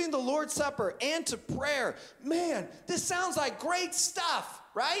 including the Lord's Supper and to prayer. Man, this sounds like great stuff,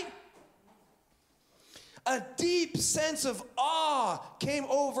 right? A deep sense of awe came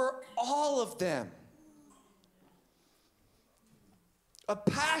over all of them. A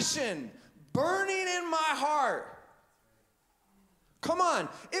passion burning in my heart. Come on,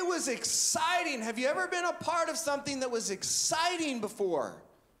 it was exciting. Have you ever been a part of something that was exciting before?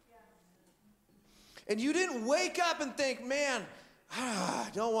 And you didn't wake up and think, man, I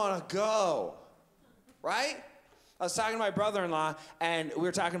don't want to go, right? I was talking to my brother-in-law, and we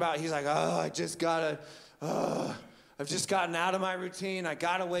were talking about, he's like, I've just gotten out of my routine. I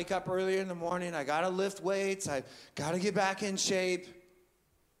got to wake up earlier in the morning. I got to lift weights. I got to get back in shape.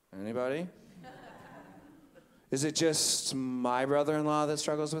 Anybody? Is it just my brother-in-law that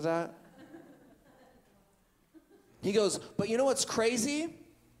struggles with that? He goes, but you know what's crazy?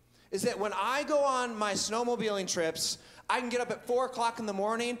 Is that when I go on my snowmobiling trips, I can get up at 4 o'clock in the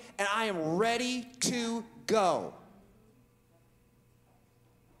morning and I am ready to go.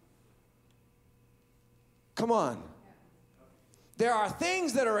 Come on. There are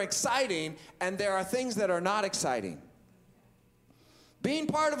things that are exciting and there are things that are not exciting. Being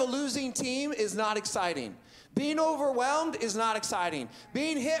part of a losing team is not exciting. Being overwhelmed is not exciting.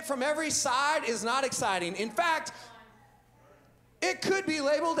 Being hit from every side is not exciting. In fact, it could be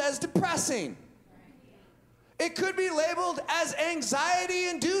labeled as depressing. It could be labeled as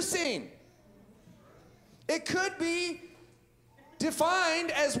anxiety-inducing. It could be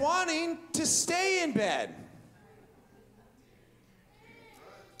defined as wanting to stay in bed.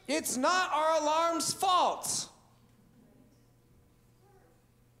 It's not our alarm's fault.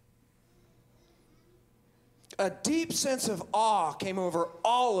 A deep sense of awe came over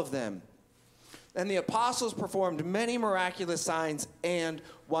all of them. And the apostles performed many miraculous signs and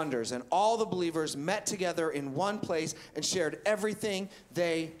wonders. And all the believers met together in one place and shared everything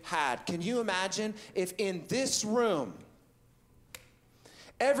they had. Can you imagine if in this room,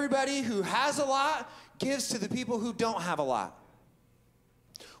 everybody who has a lot gives to the people who don't have a lot?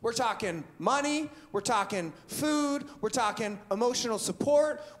 We're talking money, we're talking food, we're talking emotional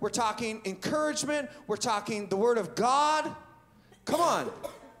support, we're talking encouragement, we're talking the Word of God. Come on.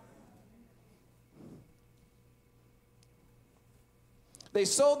 They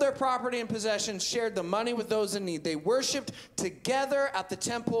sold their property and possessions, shared the money with those in need. They worshiped together at the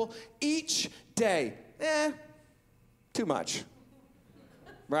temple each day. Too much.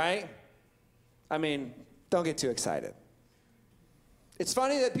 Right? I mean, don't get too excited. It's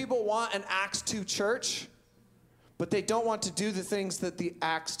funny that people want an Acts 2 church, but they don't want to do the things that the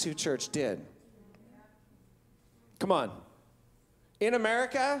Acts 2 church did. Come on. In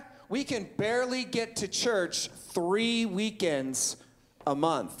America, we can barely get to church 3 weekends a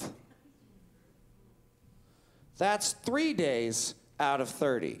month. That's 3 days out of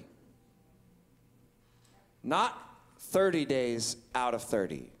 30. Not 30 days out of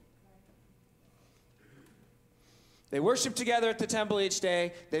 30. They worshiped together at the temple each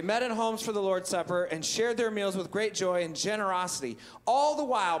day. They met in homes for the Lord's Supper and shared their meals with great joy and generosity, all the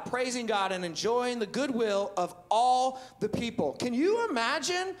while praising God and enjoying the goodwill of all the people. Can you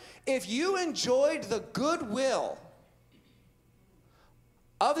imagine if you enjoyed the goodwill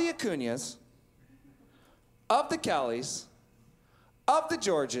of the Acuñas, of the Kellys, of the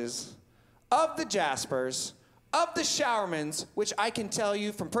Georges, of the Jaspers, of the Showermans, which I can tell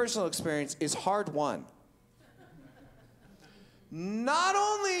you from personal experience is hard won. Not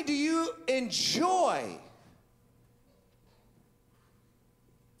only do you enjoy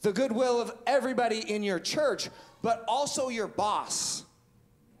the goodwill of everybody in your church, but also your boss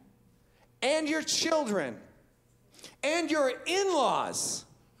and your children and your in-laws.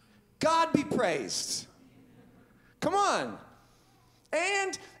 God be praised. Come on.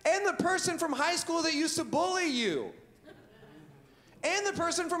 And the person from high school that used to bully you. And the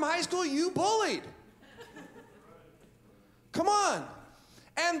person from high school you bullied. Come on.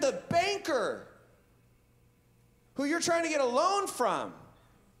 And the banker who you're trying to get a loan from.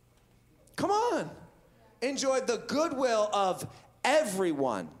 Come on. Enjoy the goodwill of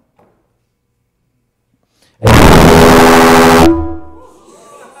everyone.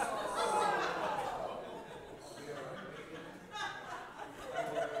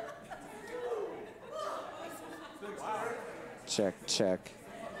 Check, check.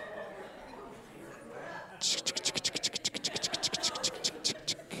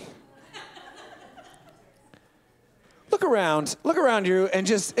 Look around you and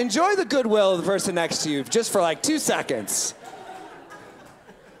just enjoy the goodwill of the person next to you just for like 2 seconds.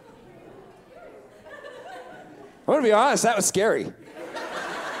 I'm gonna be honest, that was scary.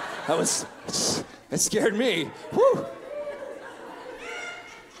 It scared me. Whew.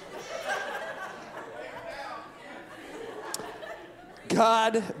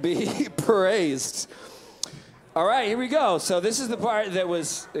 God be praised. All right, here we go. So this is the part that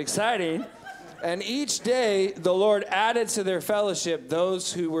was exciting. And each day the Lord added to their fellowship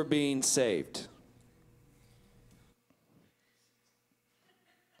those who were being saved.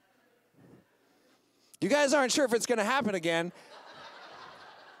 You guys aren't sure if it's going to happen again.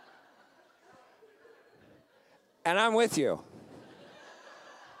 And I'm with you.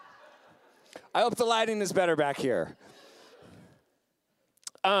 I hope the lighting is better back here.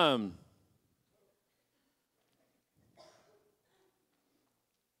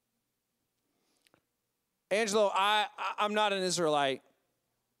 Angelo, I'm not an Israelite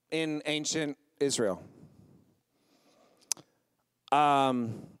in ancient Israel.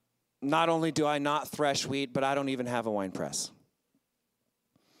 Not only do I not thresh wheat, but I don't even have a wine press.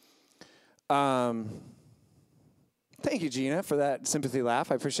 Thank you, Gina, for that sympathy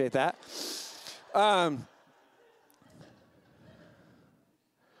laugh. I appreciate that.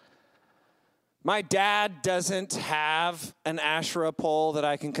 My dad doesn't have an Asherah pole that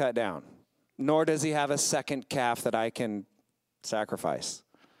I can cut down, nor does he have a second calf that I can sacrifice.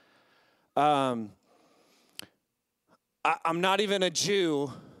 I'm not even a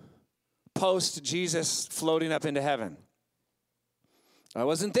Jew post Jesus floating up into heaven. I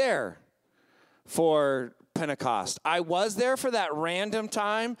wasn't there for Pentecost. I was there for that random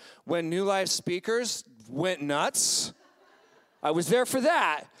time when New Life speakers went nuts. I was there for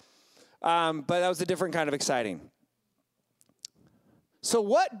that. But that was a different kind of exciting. So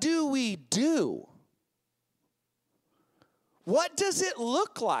what do we do? What does it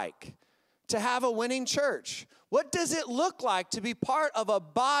look like to have a winning church? What does it look like to be part of a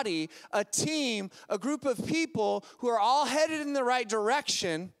body, a team, a group of people who are all headed in the right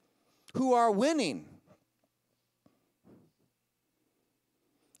direction, who are winning?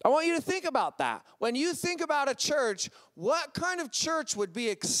 I want you to think about that. When you think about a church, what kind of church would be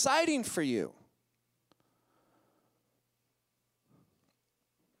exciting for you?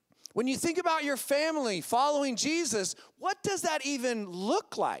 When you think about your family following Jesus, what does that even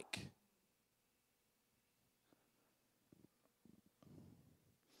look like?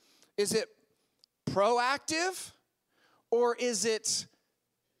 Is it proactive or is it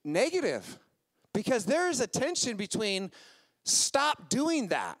negative? Because there is a tension between stop doing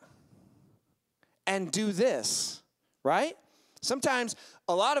that and do this, right? Sometimes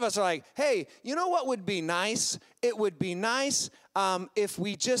a lot of us are like, hey, you know what would be nice? It would be nice if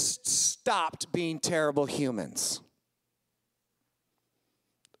we just stopped being terrible humans.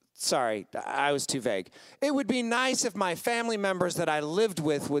 Sorry, I was too vague. It would be nice if my family members that I lived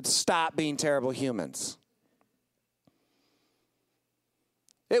with would stop being terrible humans.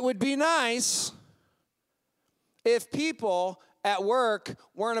 It would be nice if people at work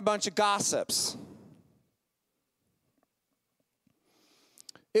weren't a bunch of gossips.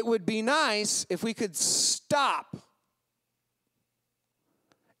 It would be nice if we could stop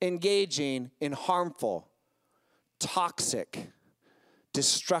engaging in harmful, toxic,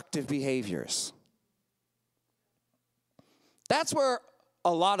 destructive behaviors. That's where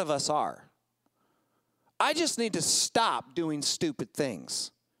a lot of us are. I just need to stop doing stupid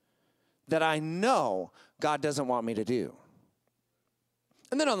things that I know God doesn't want me to do.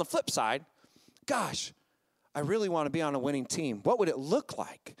 And then on the flip side, gosh, I really want to be on a winning team. What would it look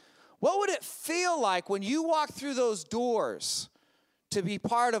like? What would it feel like when you walk through those doors to be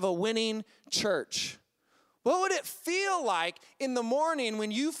part of a winning church? What would it feel like in the morning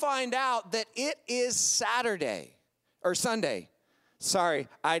when you find out that it is Saturday or Sunday? Sorry,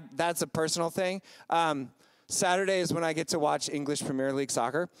 that's a personal thing. Saturday is when I get to watch English Premier League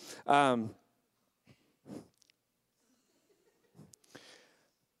soccer. And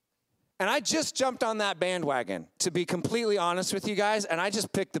I just jumped on that bandwagon, to be completely honest with you guys, and I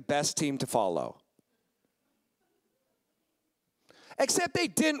just picked the best team to follow. Except they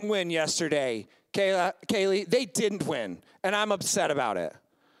didn't win yesterday, Kaylee. They didn't win, and I'm upset about it.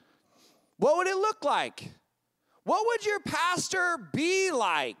 What would it look like? What would your pastor be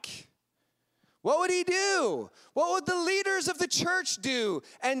like? What would he do? What would the leaders of the church do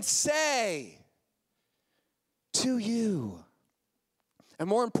and say to you? And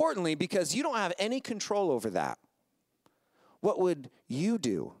more importantly, because you don't have any control over that, what would you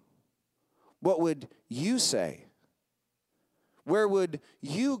do? What would you say? Where would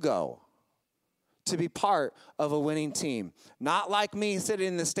you go to be part of a winning team? Not like me sitting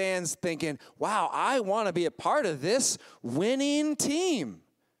in the stands thinking, wow, I want to be a part of this winning team.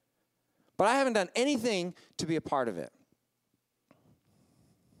 But I haven't done anything to be a part of it.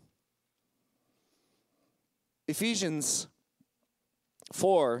 Ephesians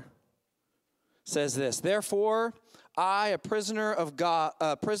 4 says this, therefore, I, a prisoner of God,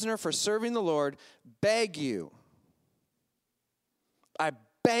 a prisoner for serving the Lord, beg you. I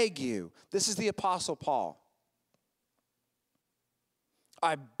beg you. This is the Apostle Paul.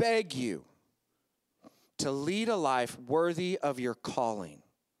 I beg you to lead a life worthy of your calling,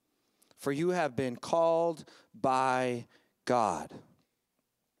 for you have been called by God.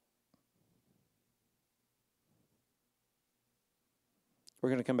 We're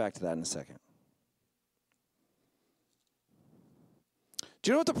going to come back to that in a second. Do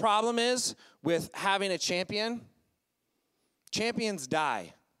you know what the problem is with having a champion? Champions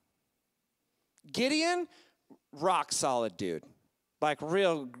die. Gideon, rock solid dude. Like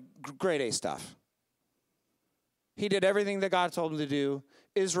real grade A stuff. He did everything that God told him to do.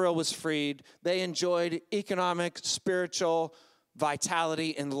 Israel was freed. They enjoyed economic, spiritual vitality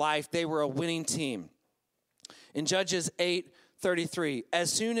in life. They were a winning team. In Judges 8:33,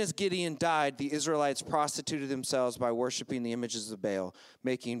 as soon as Gideon died, the Israelites prostituted themselves by worshiping the images of Baal,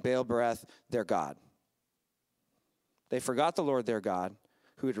 making Baal-bereth their god. They forgot the Lord their God,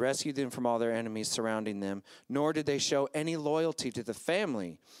 who had rescued them from all their enemies surrounding them, nor did they show any loyalty to the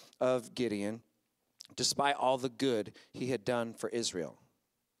family of Gideon, despite all the good he had done for Israel.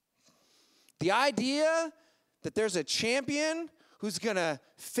 The idea that there's a champion who's going to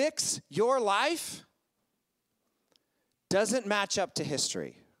fix your life doesn't match up to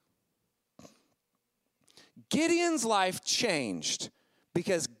history. Gideon's life changed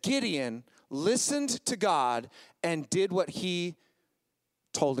because Gideon listened to God and did what he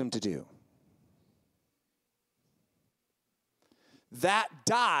told him to do. That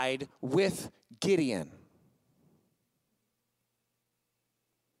died with Gideon.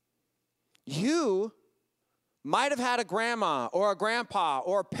 You might have had a grandma or a grandpa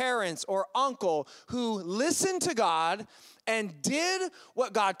or parents or uncle who listened to God and did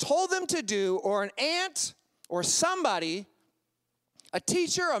what God told them to do, or an aunt or somebody, a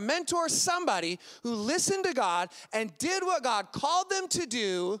teacher, a mentor, somebody who listened to God and did what God called them to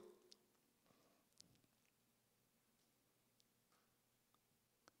do.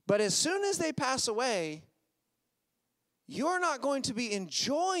 But as soon as they pass away, you're not going to be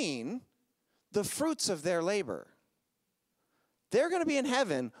enjoying the fruits of their labor. They're going to be in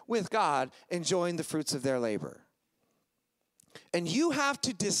heaven with God enjoying the fruits of their labor. And you have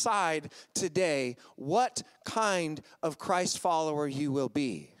to decide today what kind of Christ follower you will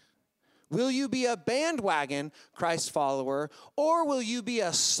be. Will you be a bandwagon Christ follower, or will you be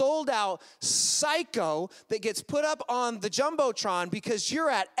a sold-out psycho that gets put up on the Jumbotron because you're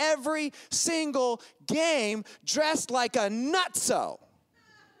at every single game dressed like a nutso?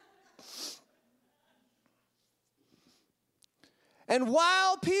 And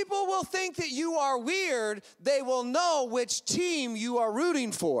while people will think that you are weird, they will know which team you are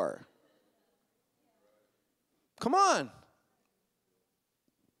rooting for. Come on.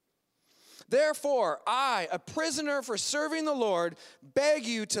 Therefore, I, a prisoner for serving the Lord, beg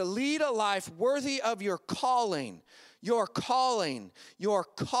you to lead a life worthy of your calling. Your calling,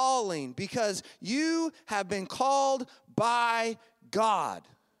 because you have been called by God.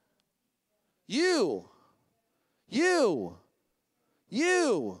 You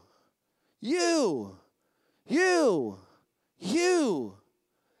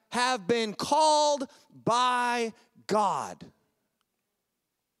have been called by God.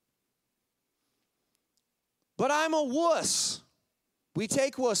 But I'm a wuss. We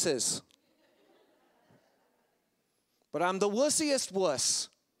take wusses. But I'm the wussiest wuss.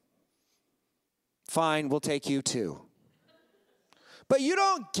 Fine, we'll take you too. But you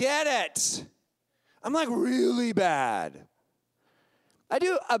don't get it. I'm like really bad. I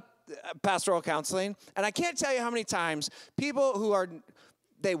do pastoral counseling, and I can't tell you how many times people who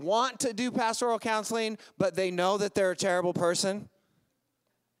they want to do pastoral counseling, but they know that they're a terrible person.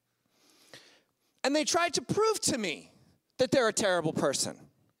 And they try to prove to me that they're a terrible person.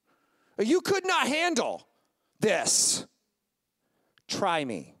 You could not handle this. Try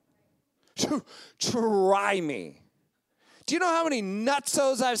me. Try me. Do you know how many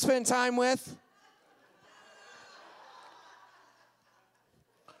nutsos I've spent time with?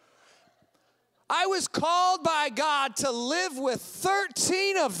 I was called by God to live with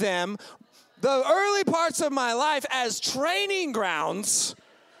 13 of them, the early parts of my life, as training grounds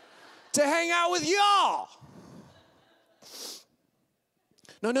to hang out with y'all.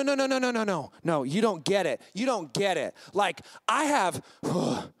 No, you don't get it. You don't get it. Like, I have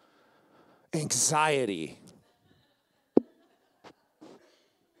anxiety.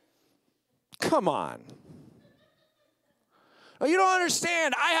 Come on. Oh, you don't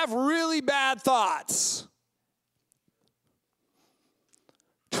understand. I have really bad thoughts.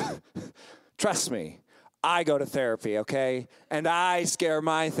 Trust me, I go to therapy, okay? And I scare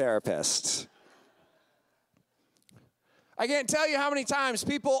my therapist. I can't tell you how many times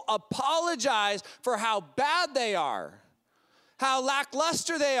people apologize for how bad they are, how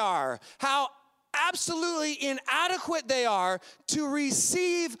lackluster they are, how absolutely inadequate they are to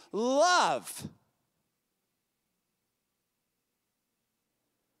receive love.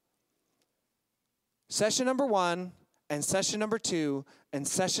 Session number 1 and session number 2 and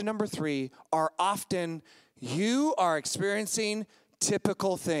session number 3 are often, you are experiencing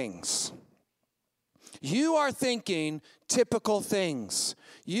typical things. You are thinking typical things.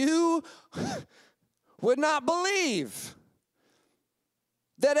 You would not believe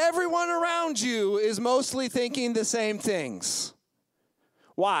that everyone around you is mostly thinking the same things.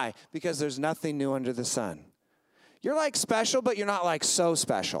 Why? Because there's nothing new under the sun. You're like special, but you're not like so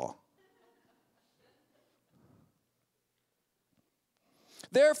special.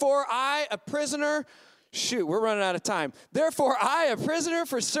 Therefore, I, a prisoner, we're running out of time. Therefore, I, a prisoner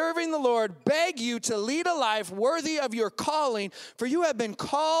for serving the Lord, beg you to lead a life worthy of your calling, for you have been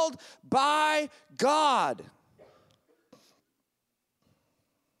called by God.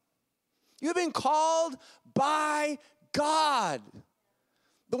 You have been called by God,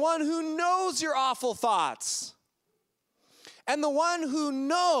 the one who knows your awful thoughts, and the one who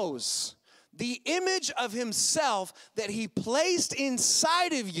knows the image of himself that he placed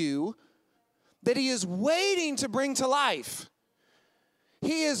inside of you, that he is waiting to bring to life.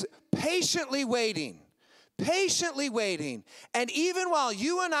 He is patiently waiting. And even while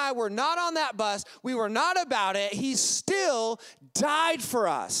you and I were not on that bus, we were not about it, he still died for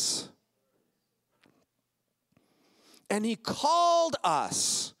us. And he called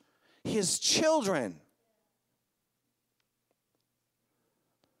us his children.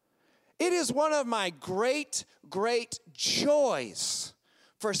 It is one of my great, great joys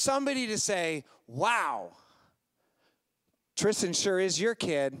for somebody to say, wow, Tristan sure is your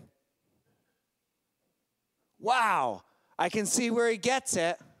kid. Wow, I can see where he gets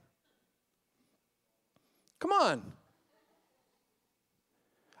it. Come on.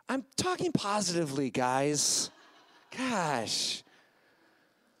 I'm talking positively, guys. Gosh.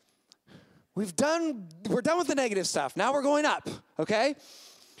 We're done with the negative stuff. Now we're going up, okay?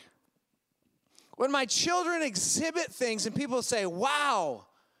 When my children exhibit things and people say, wow,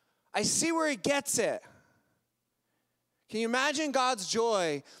 I see where he gets it. Can you imagine God's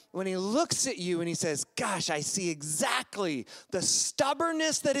joy when he looks at you and he says, gosh, I see exactly the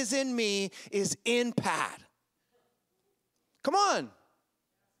stubbornness that is in me is in Pat. Come on.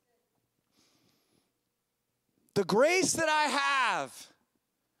 The grace that I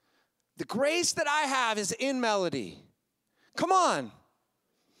have is in Melody. Come on.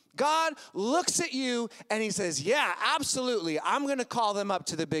 God looks at you and he says, yeah, absolutely, I'm going to call them up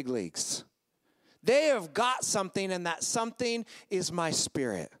to the big leagues. They have got something, and that something is my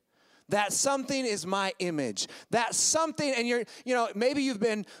spirit. That something is my image. That something, and maybe you've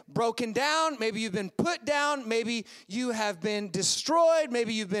been broken down, maybe you've been put down, maybe you have been destroyed,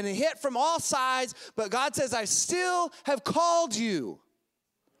 maybe you've been hit from all sides, but God says, I still have called you.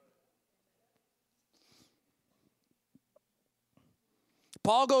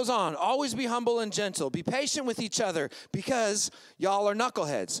 Paul goes on, always be humble and gentle. Be patient with each other because y'all are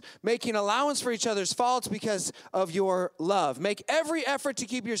knuckleheads. Making allowance for each other's faults because of your love. Make every effort to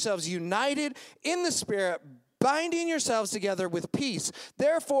keep yourselves united in the Spirit, binding yourselves together with peace.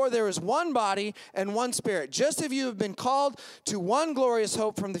 Therefore, there is one body and one Spirit, just as you have been called to one glorious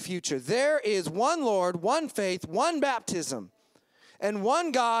hope from the future. There is one Lord, one faith, one baptism, and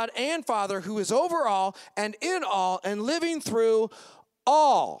one God and Father who is over all and in all and living through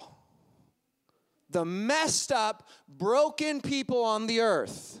all the messed up, broken people on the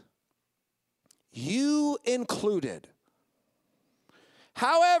earth, you included.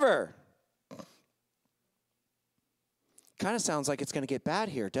 However, kind of sounds like it's going to get bad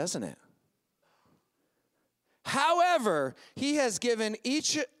here, doesn't it? However, he has given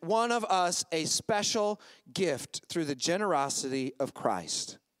each one of us a special gift through the generosity of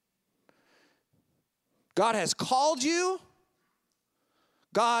Christ. God has called you.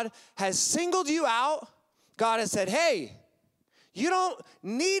 God has singled you out. God has said, hey, you don't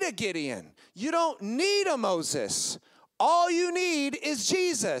need a Gideon. You don't need a Moses. All you need is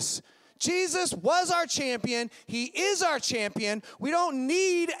Jesus. Jesus was our champion. He is our champion. We don't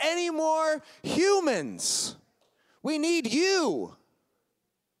need any more humans. We need you.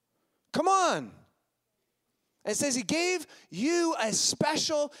 Come on. It says he gave you a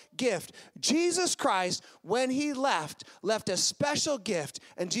special gift. Jesus Christ, when he left a special gift.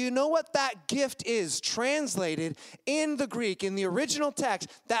 And do you know what that gift is translated in the Greek, in the original text?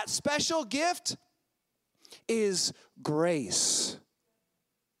 That special gift is grace.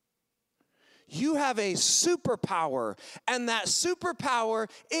 You have a superpower, and that superpower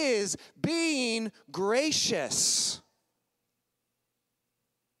is being gracious.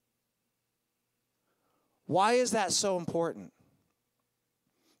 Why is that so important?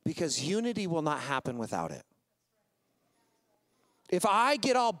 Because unity will not happen without it. If I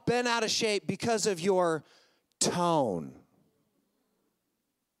get all bent out of shape because of your tone,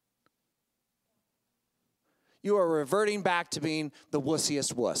 you are reverting back to being the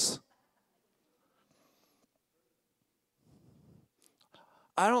wussiest wuss.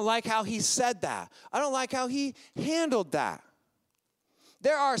 I don't like how he said that. I don't like how he handled that.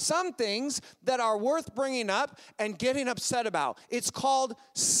 There are some things that are worth bringing up and getting upset about. It's called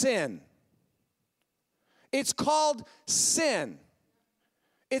sin. It's called sin.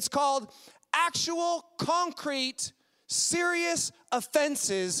 It's called actual, concrete, serious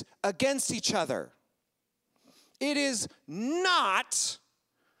offenses against each other. It is not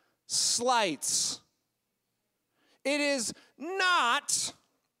slights. It is not,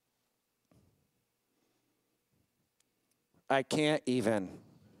 I can't even.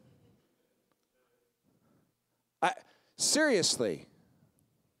 Seriously.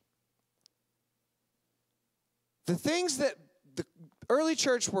 The things that the early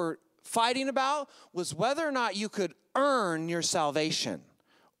church were fighting about was whether or not you could earn your salvation,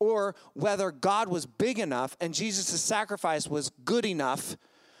 or whether God was big enough and Jesus' sacrifice was good enough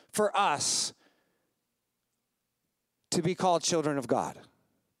for us to be called children of God.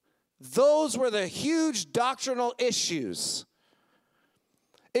 Those were the huge doctrinal issues.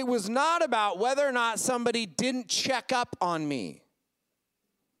 It was not about whether or not somebody didn't check up on me.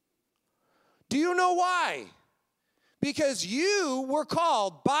 Do you know why? Because you were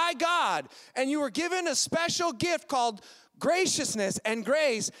called by God, and you were given a special gift called graciousness and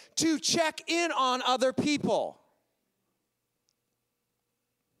grace to check in on other people.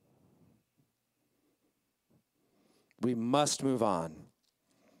 We must move on,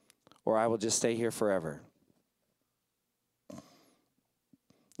 or I will just stay here forever.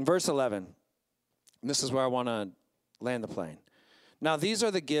 In verse 11, this is where I want to land the plane. Now, these are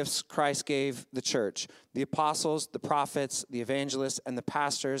the gifts Christ gave the church: the apostles, the prophets, the evangelists, and the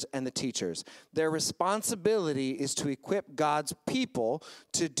pastors and the teachers. Their responsibility is to equip God's people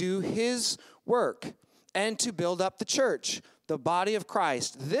to do his work and to build up the church, the body of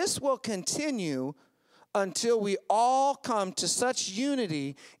Christ. This will continue until we all come to such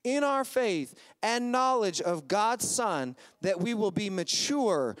unity in our faith and knowledge of God's Son that we will be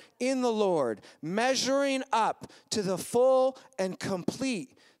mature in the Lord, measuring up to the full and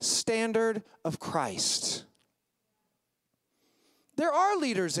complete standard of Christ. There are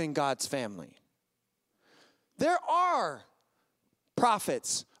leaders in God's family. There are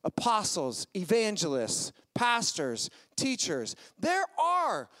prophets, apostles, evangelists, pastors, teachers. There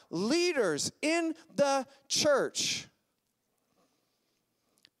are leaders in the church.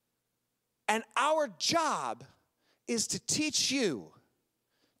 And our job is to teach you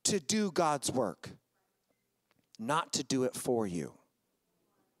to do God's work, not to do it for you.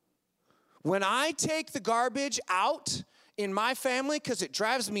 When I take the garbage out in my family, because it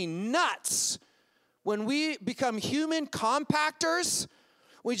drives me nuts, when we become human compactors,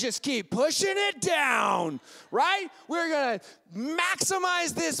 we just keep pushing it down, right? We're going to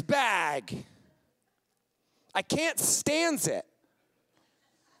maximize this bag. I can't stand it.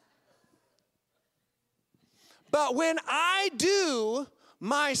 But when I do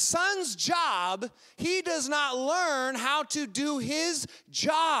my son's job, he does not learn how to do his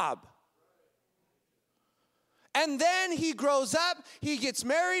job. And then he grows up, he gets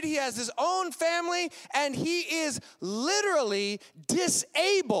married, he has his own family, and he is literally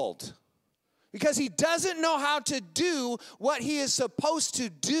disabled because he doesn't know how to do what he is supposed to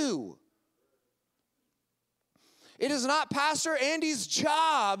do. It is not Pastor Andy's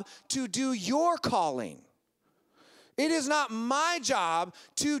job to do your calling. It is not my job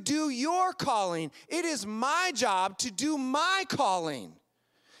to do your calling. It is my job to do my calling.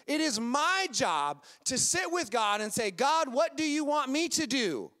 It is my job to sit with God and say, God, what do you want me to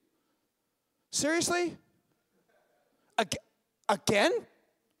do? Seriously? Again?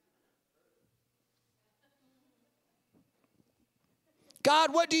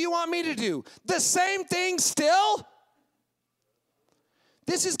 God, what do you want me to do? The same thing still?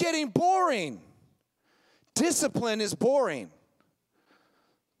 This is getting boring. Discipline is boring.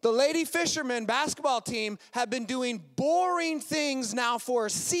 The Lady Fishermen basketball team have been doing boring things now for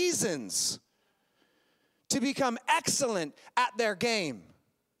seasons to become excellent at their game.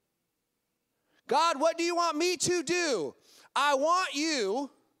 God, what do you want me to do? I want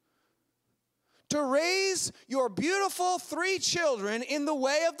you to raise your beautiful 3 children in the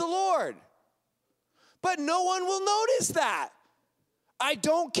way of the Lord. But no one will notice that. I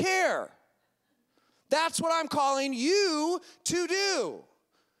don't care. That's what I'm calling you to do.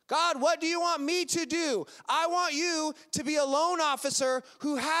 God, what do you want me to do? I want you to be a loan officer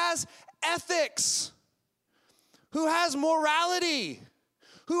who has ethics, who has morality,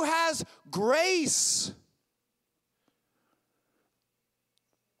 who has grace.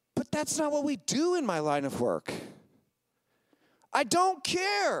 But that's not what we do in my line of work. I don't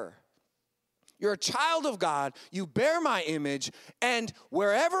care. You're a child of God. You bear my image. And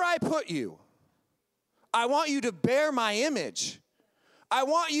wherever I put you, I want you to bear my image. I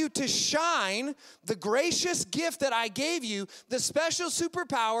want you to shine the gracious gift that I gave you, the special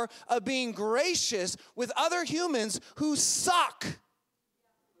superpower of being gracious with other humans who suck.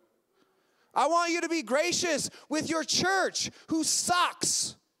 I want you to be gracious with your church who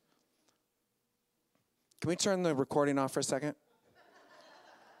sucks. Can we turn the recording off for a second?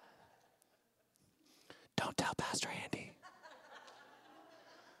 Don't tell Pastor Andy.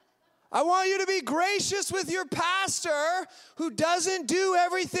 I want you to be gracious with your pastor who doesn't do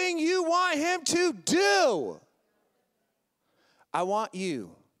everything you want him to do. I want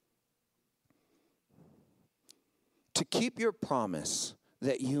you to keep your promise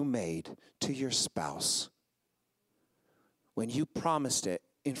that you made to your spouse when you promised it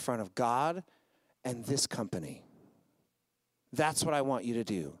in front of God and this company. That's what I want you to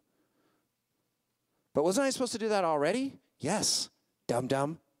do. But wasn't I supposed to do that already? Yes,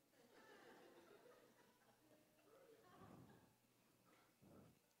 dum-dum.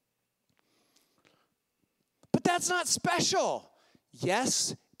 But that's not special.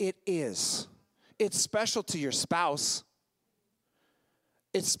 Yes, it is. It's special to your spouse.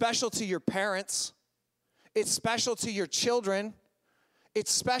 It's special to your parents. It's special to your children.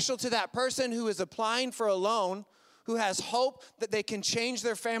 It's special to that person who is applying for a loan, who has hope that they can change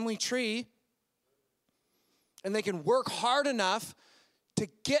their family tree and they can work hard enough to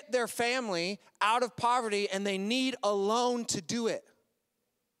get their family out of poverty, and they need a loan to do it.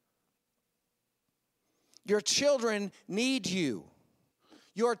 Your children need you.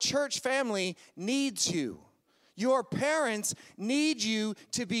 Your church family needs you. Your parents need you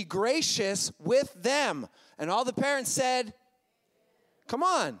to be gracious with them. And all the parents said, come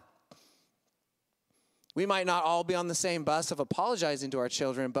on. We might not all be on the same bus of apologizing to our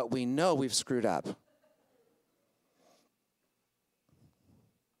children, but we know we've screwed up.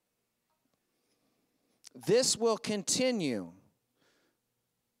 This will continue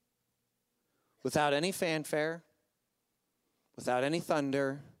without any fanfare, without any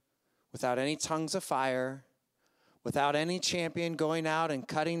thunder, without any tongues of fire, without any champion going out and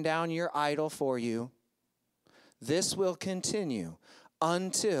cutting down your idol for you. This will continue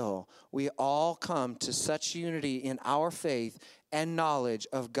until we all come to such unity in our faith and knowledge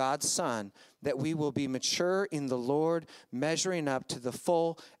of God's Son that we will be mature in the Lord, measuring up to the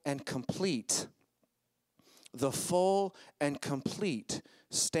full and complete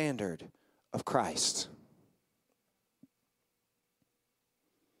standard of Christ.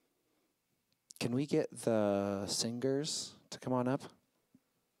 Can we get the singers to come on up?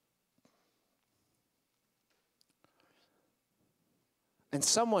 And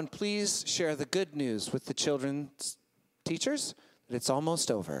someone please share the good news with the children's teachers that it's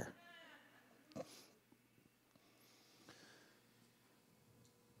almost over.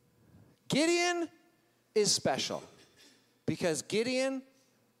 Gideon is special because Gideon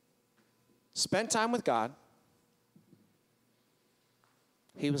spent time with God.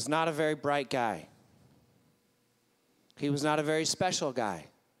 He was not a very bright guy. He was not a very special guy.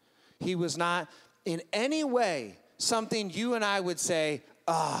 He was not in any way something you and I would say,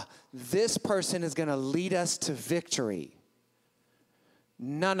 this person is going to lead us to victory.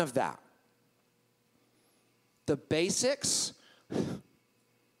 None of that. The basics.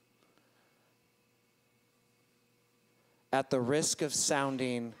 at the risk of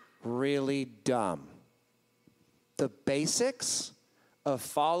sounding really dumb, the basics of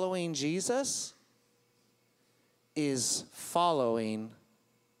following Jesus is following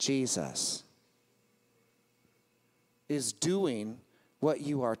Jesus, is doing what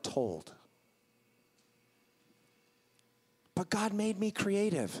you are told. But God made me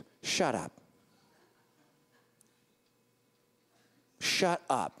creative. Shut up. Shut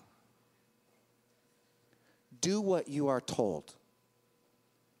up. Do what you are told.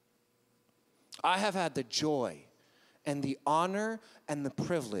 I have had the joy and the honor and the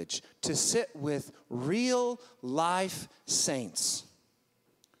privilege to sit with real life saints.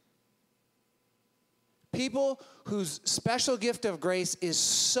 People whose special gift of grace is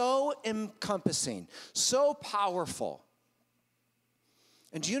so encompassing, so powerful.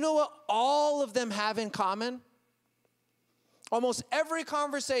 And do you know what all of them have in common? Almost every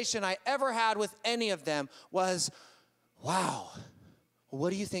conversation I ever had with any of them was, wow, what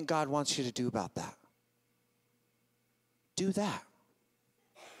do you think God wants you to do about that? Do that.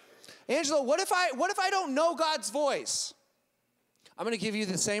 Angela, what if I don't know God's voice? I'm going to give you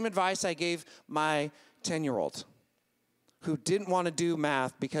the same advice I gave my 10-year-old who didn't want to do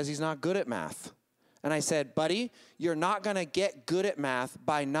math because he's not good at math. And I said, buddy, you're not going to get good at math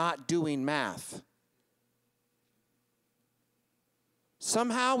by not doing math.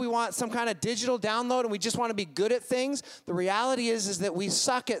 Somehow we want some kind of digital download and we just want to be good at things. The reality is that we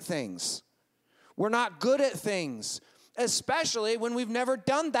suck at things. We're not good at things, especially when we've never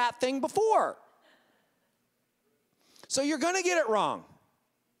done that thing before. So you're going to get it wrong.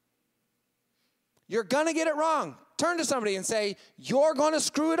 You're going to get it wrong. Turn to somebody and say, you're going to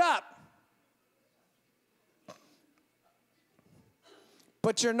screw it up.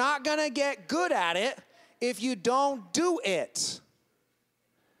 But you're not going to get good at it if you don't do it.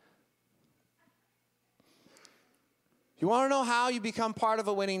 You want to know how you become part of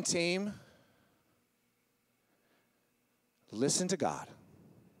a winning team? Listen to God.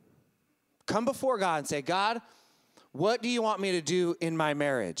 Come before God and say, God, what do you want me to do in my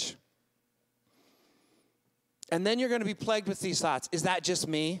marriage? And then you're going to be plagued with these thoughts. Is that just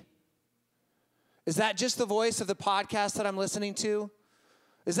me? Is that just the voice of the podcast that I'm listening to?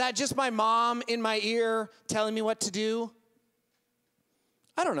 Is that just my mom in my ear telling me what to do?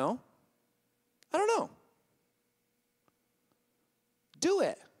 I don't know. Do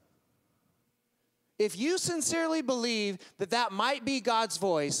it. If you sincerely believe that that might be God's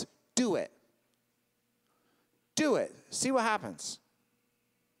voice, do it. Do it. See what happens.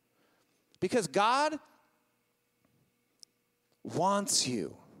 Because God wants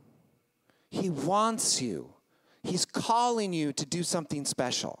you. He wants you. He's calling you to do something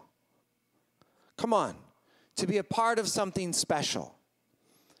special. Come on, to be a part of something special.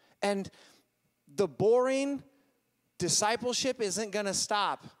 And the boring discipleship isn't going to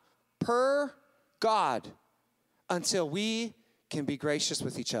stop per God until we can be gracious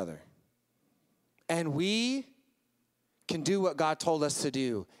with each other. And we can do what God told us to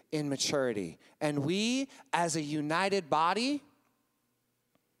do in maturity. And we, as a united body,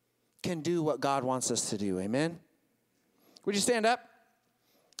 can do what God wants us to do. Amen? Would you stand up?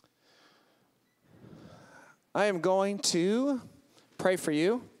 I am going to pray for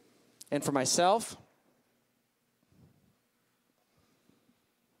you and for myself.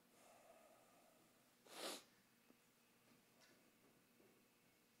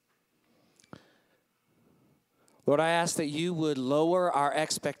 Lord, I ask that you would lower our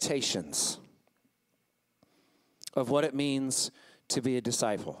expectations of what it means to be a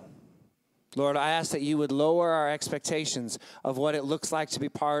disciple. Lord, I ask that you would lower our expectations of what it looks like to be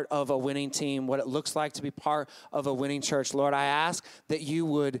part of a winning team, what it looks like to be part of a winning church. Lord, I ask that you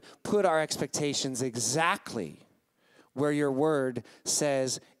would put our expectations exactly where your word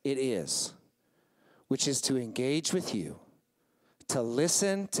says it is, which is to engage with you, to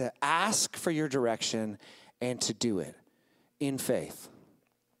listen, to ask for your direction, and to do it in faith.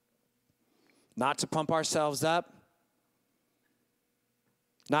 Not to pump ourselves up,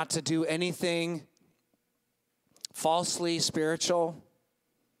 not to do anything falsely spiritual,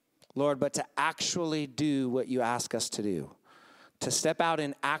 Lord, but to actually do what you ask us to do, to step out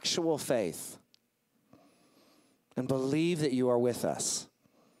in actual faith and believe that you are with us,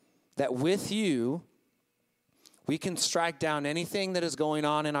 that with you, we can strike down anything that is going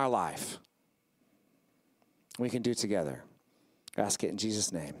on in our life. We can do together. Ask it in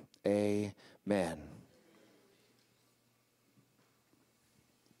Jesus' name. Amen.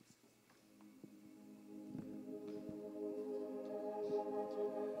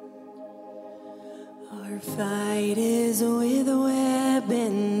 Our fight is with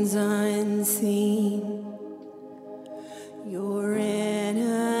weapons unseen.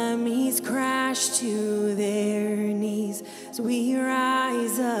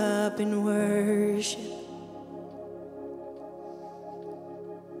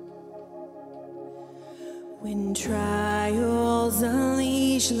 When trials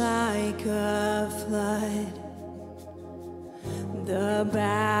unleash like a flood, the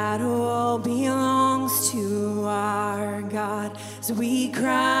battle belongs to our God, as we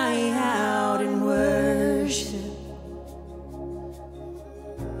cry out in worship.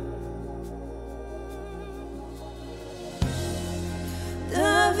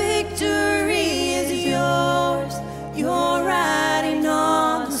 The victory is yours, you're riding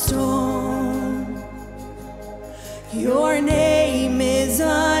on the storm. Your name is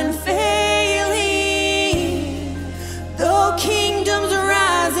unfailing, though kingdoms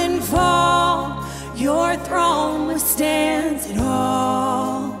rise and fall, your throne withstands it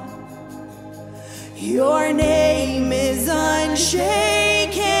all. Your name is unshaken.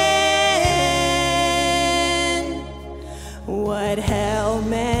 What hell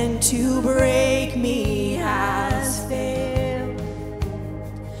meant to break me has failed.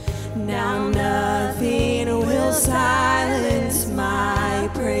 Now nothing will silence my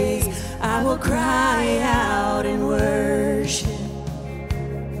praise. I will cry out in worship.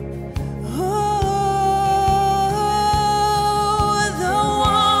 Oh, the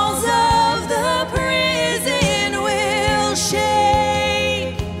walls of the prison will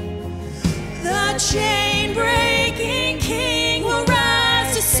shake. The chain-breaking King will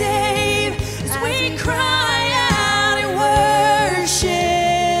rise to save, as we cry out in worship.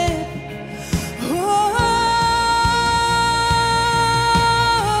 Oh,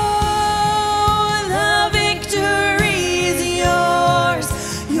 the victory is yours,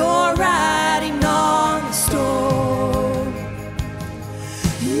 you're riding on the storm.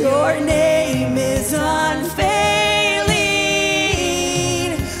 Your name is unfailing,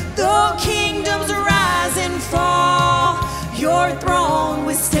 though kingdoms rise and fall, your throne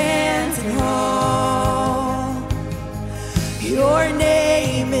withstands it all. Your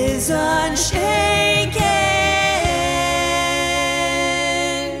name is unshaken.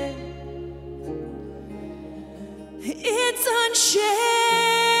 It's unshaken.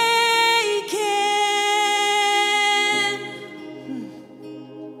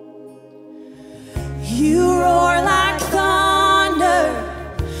 You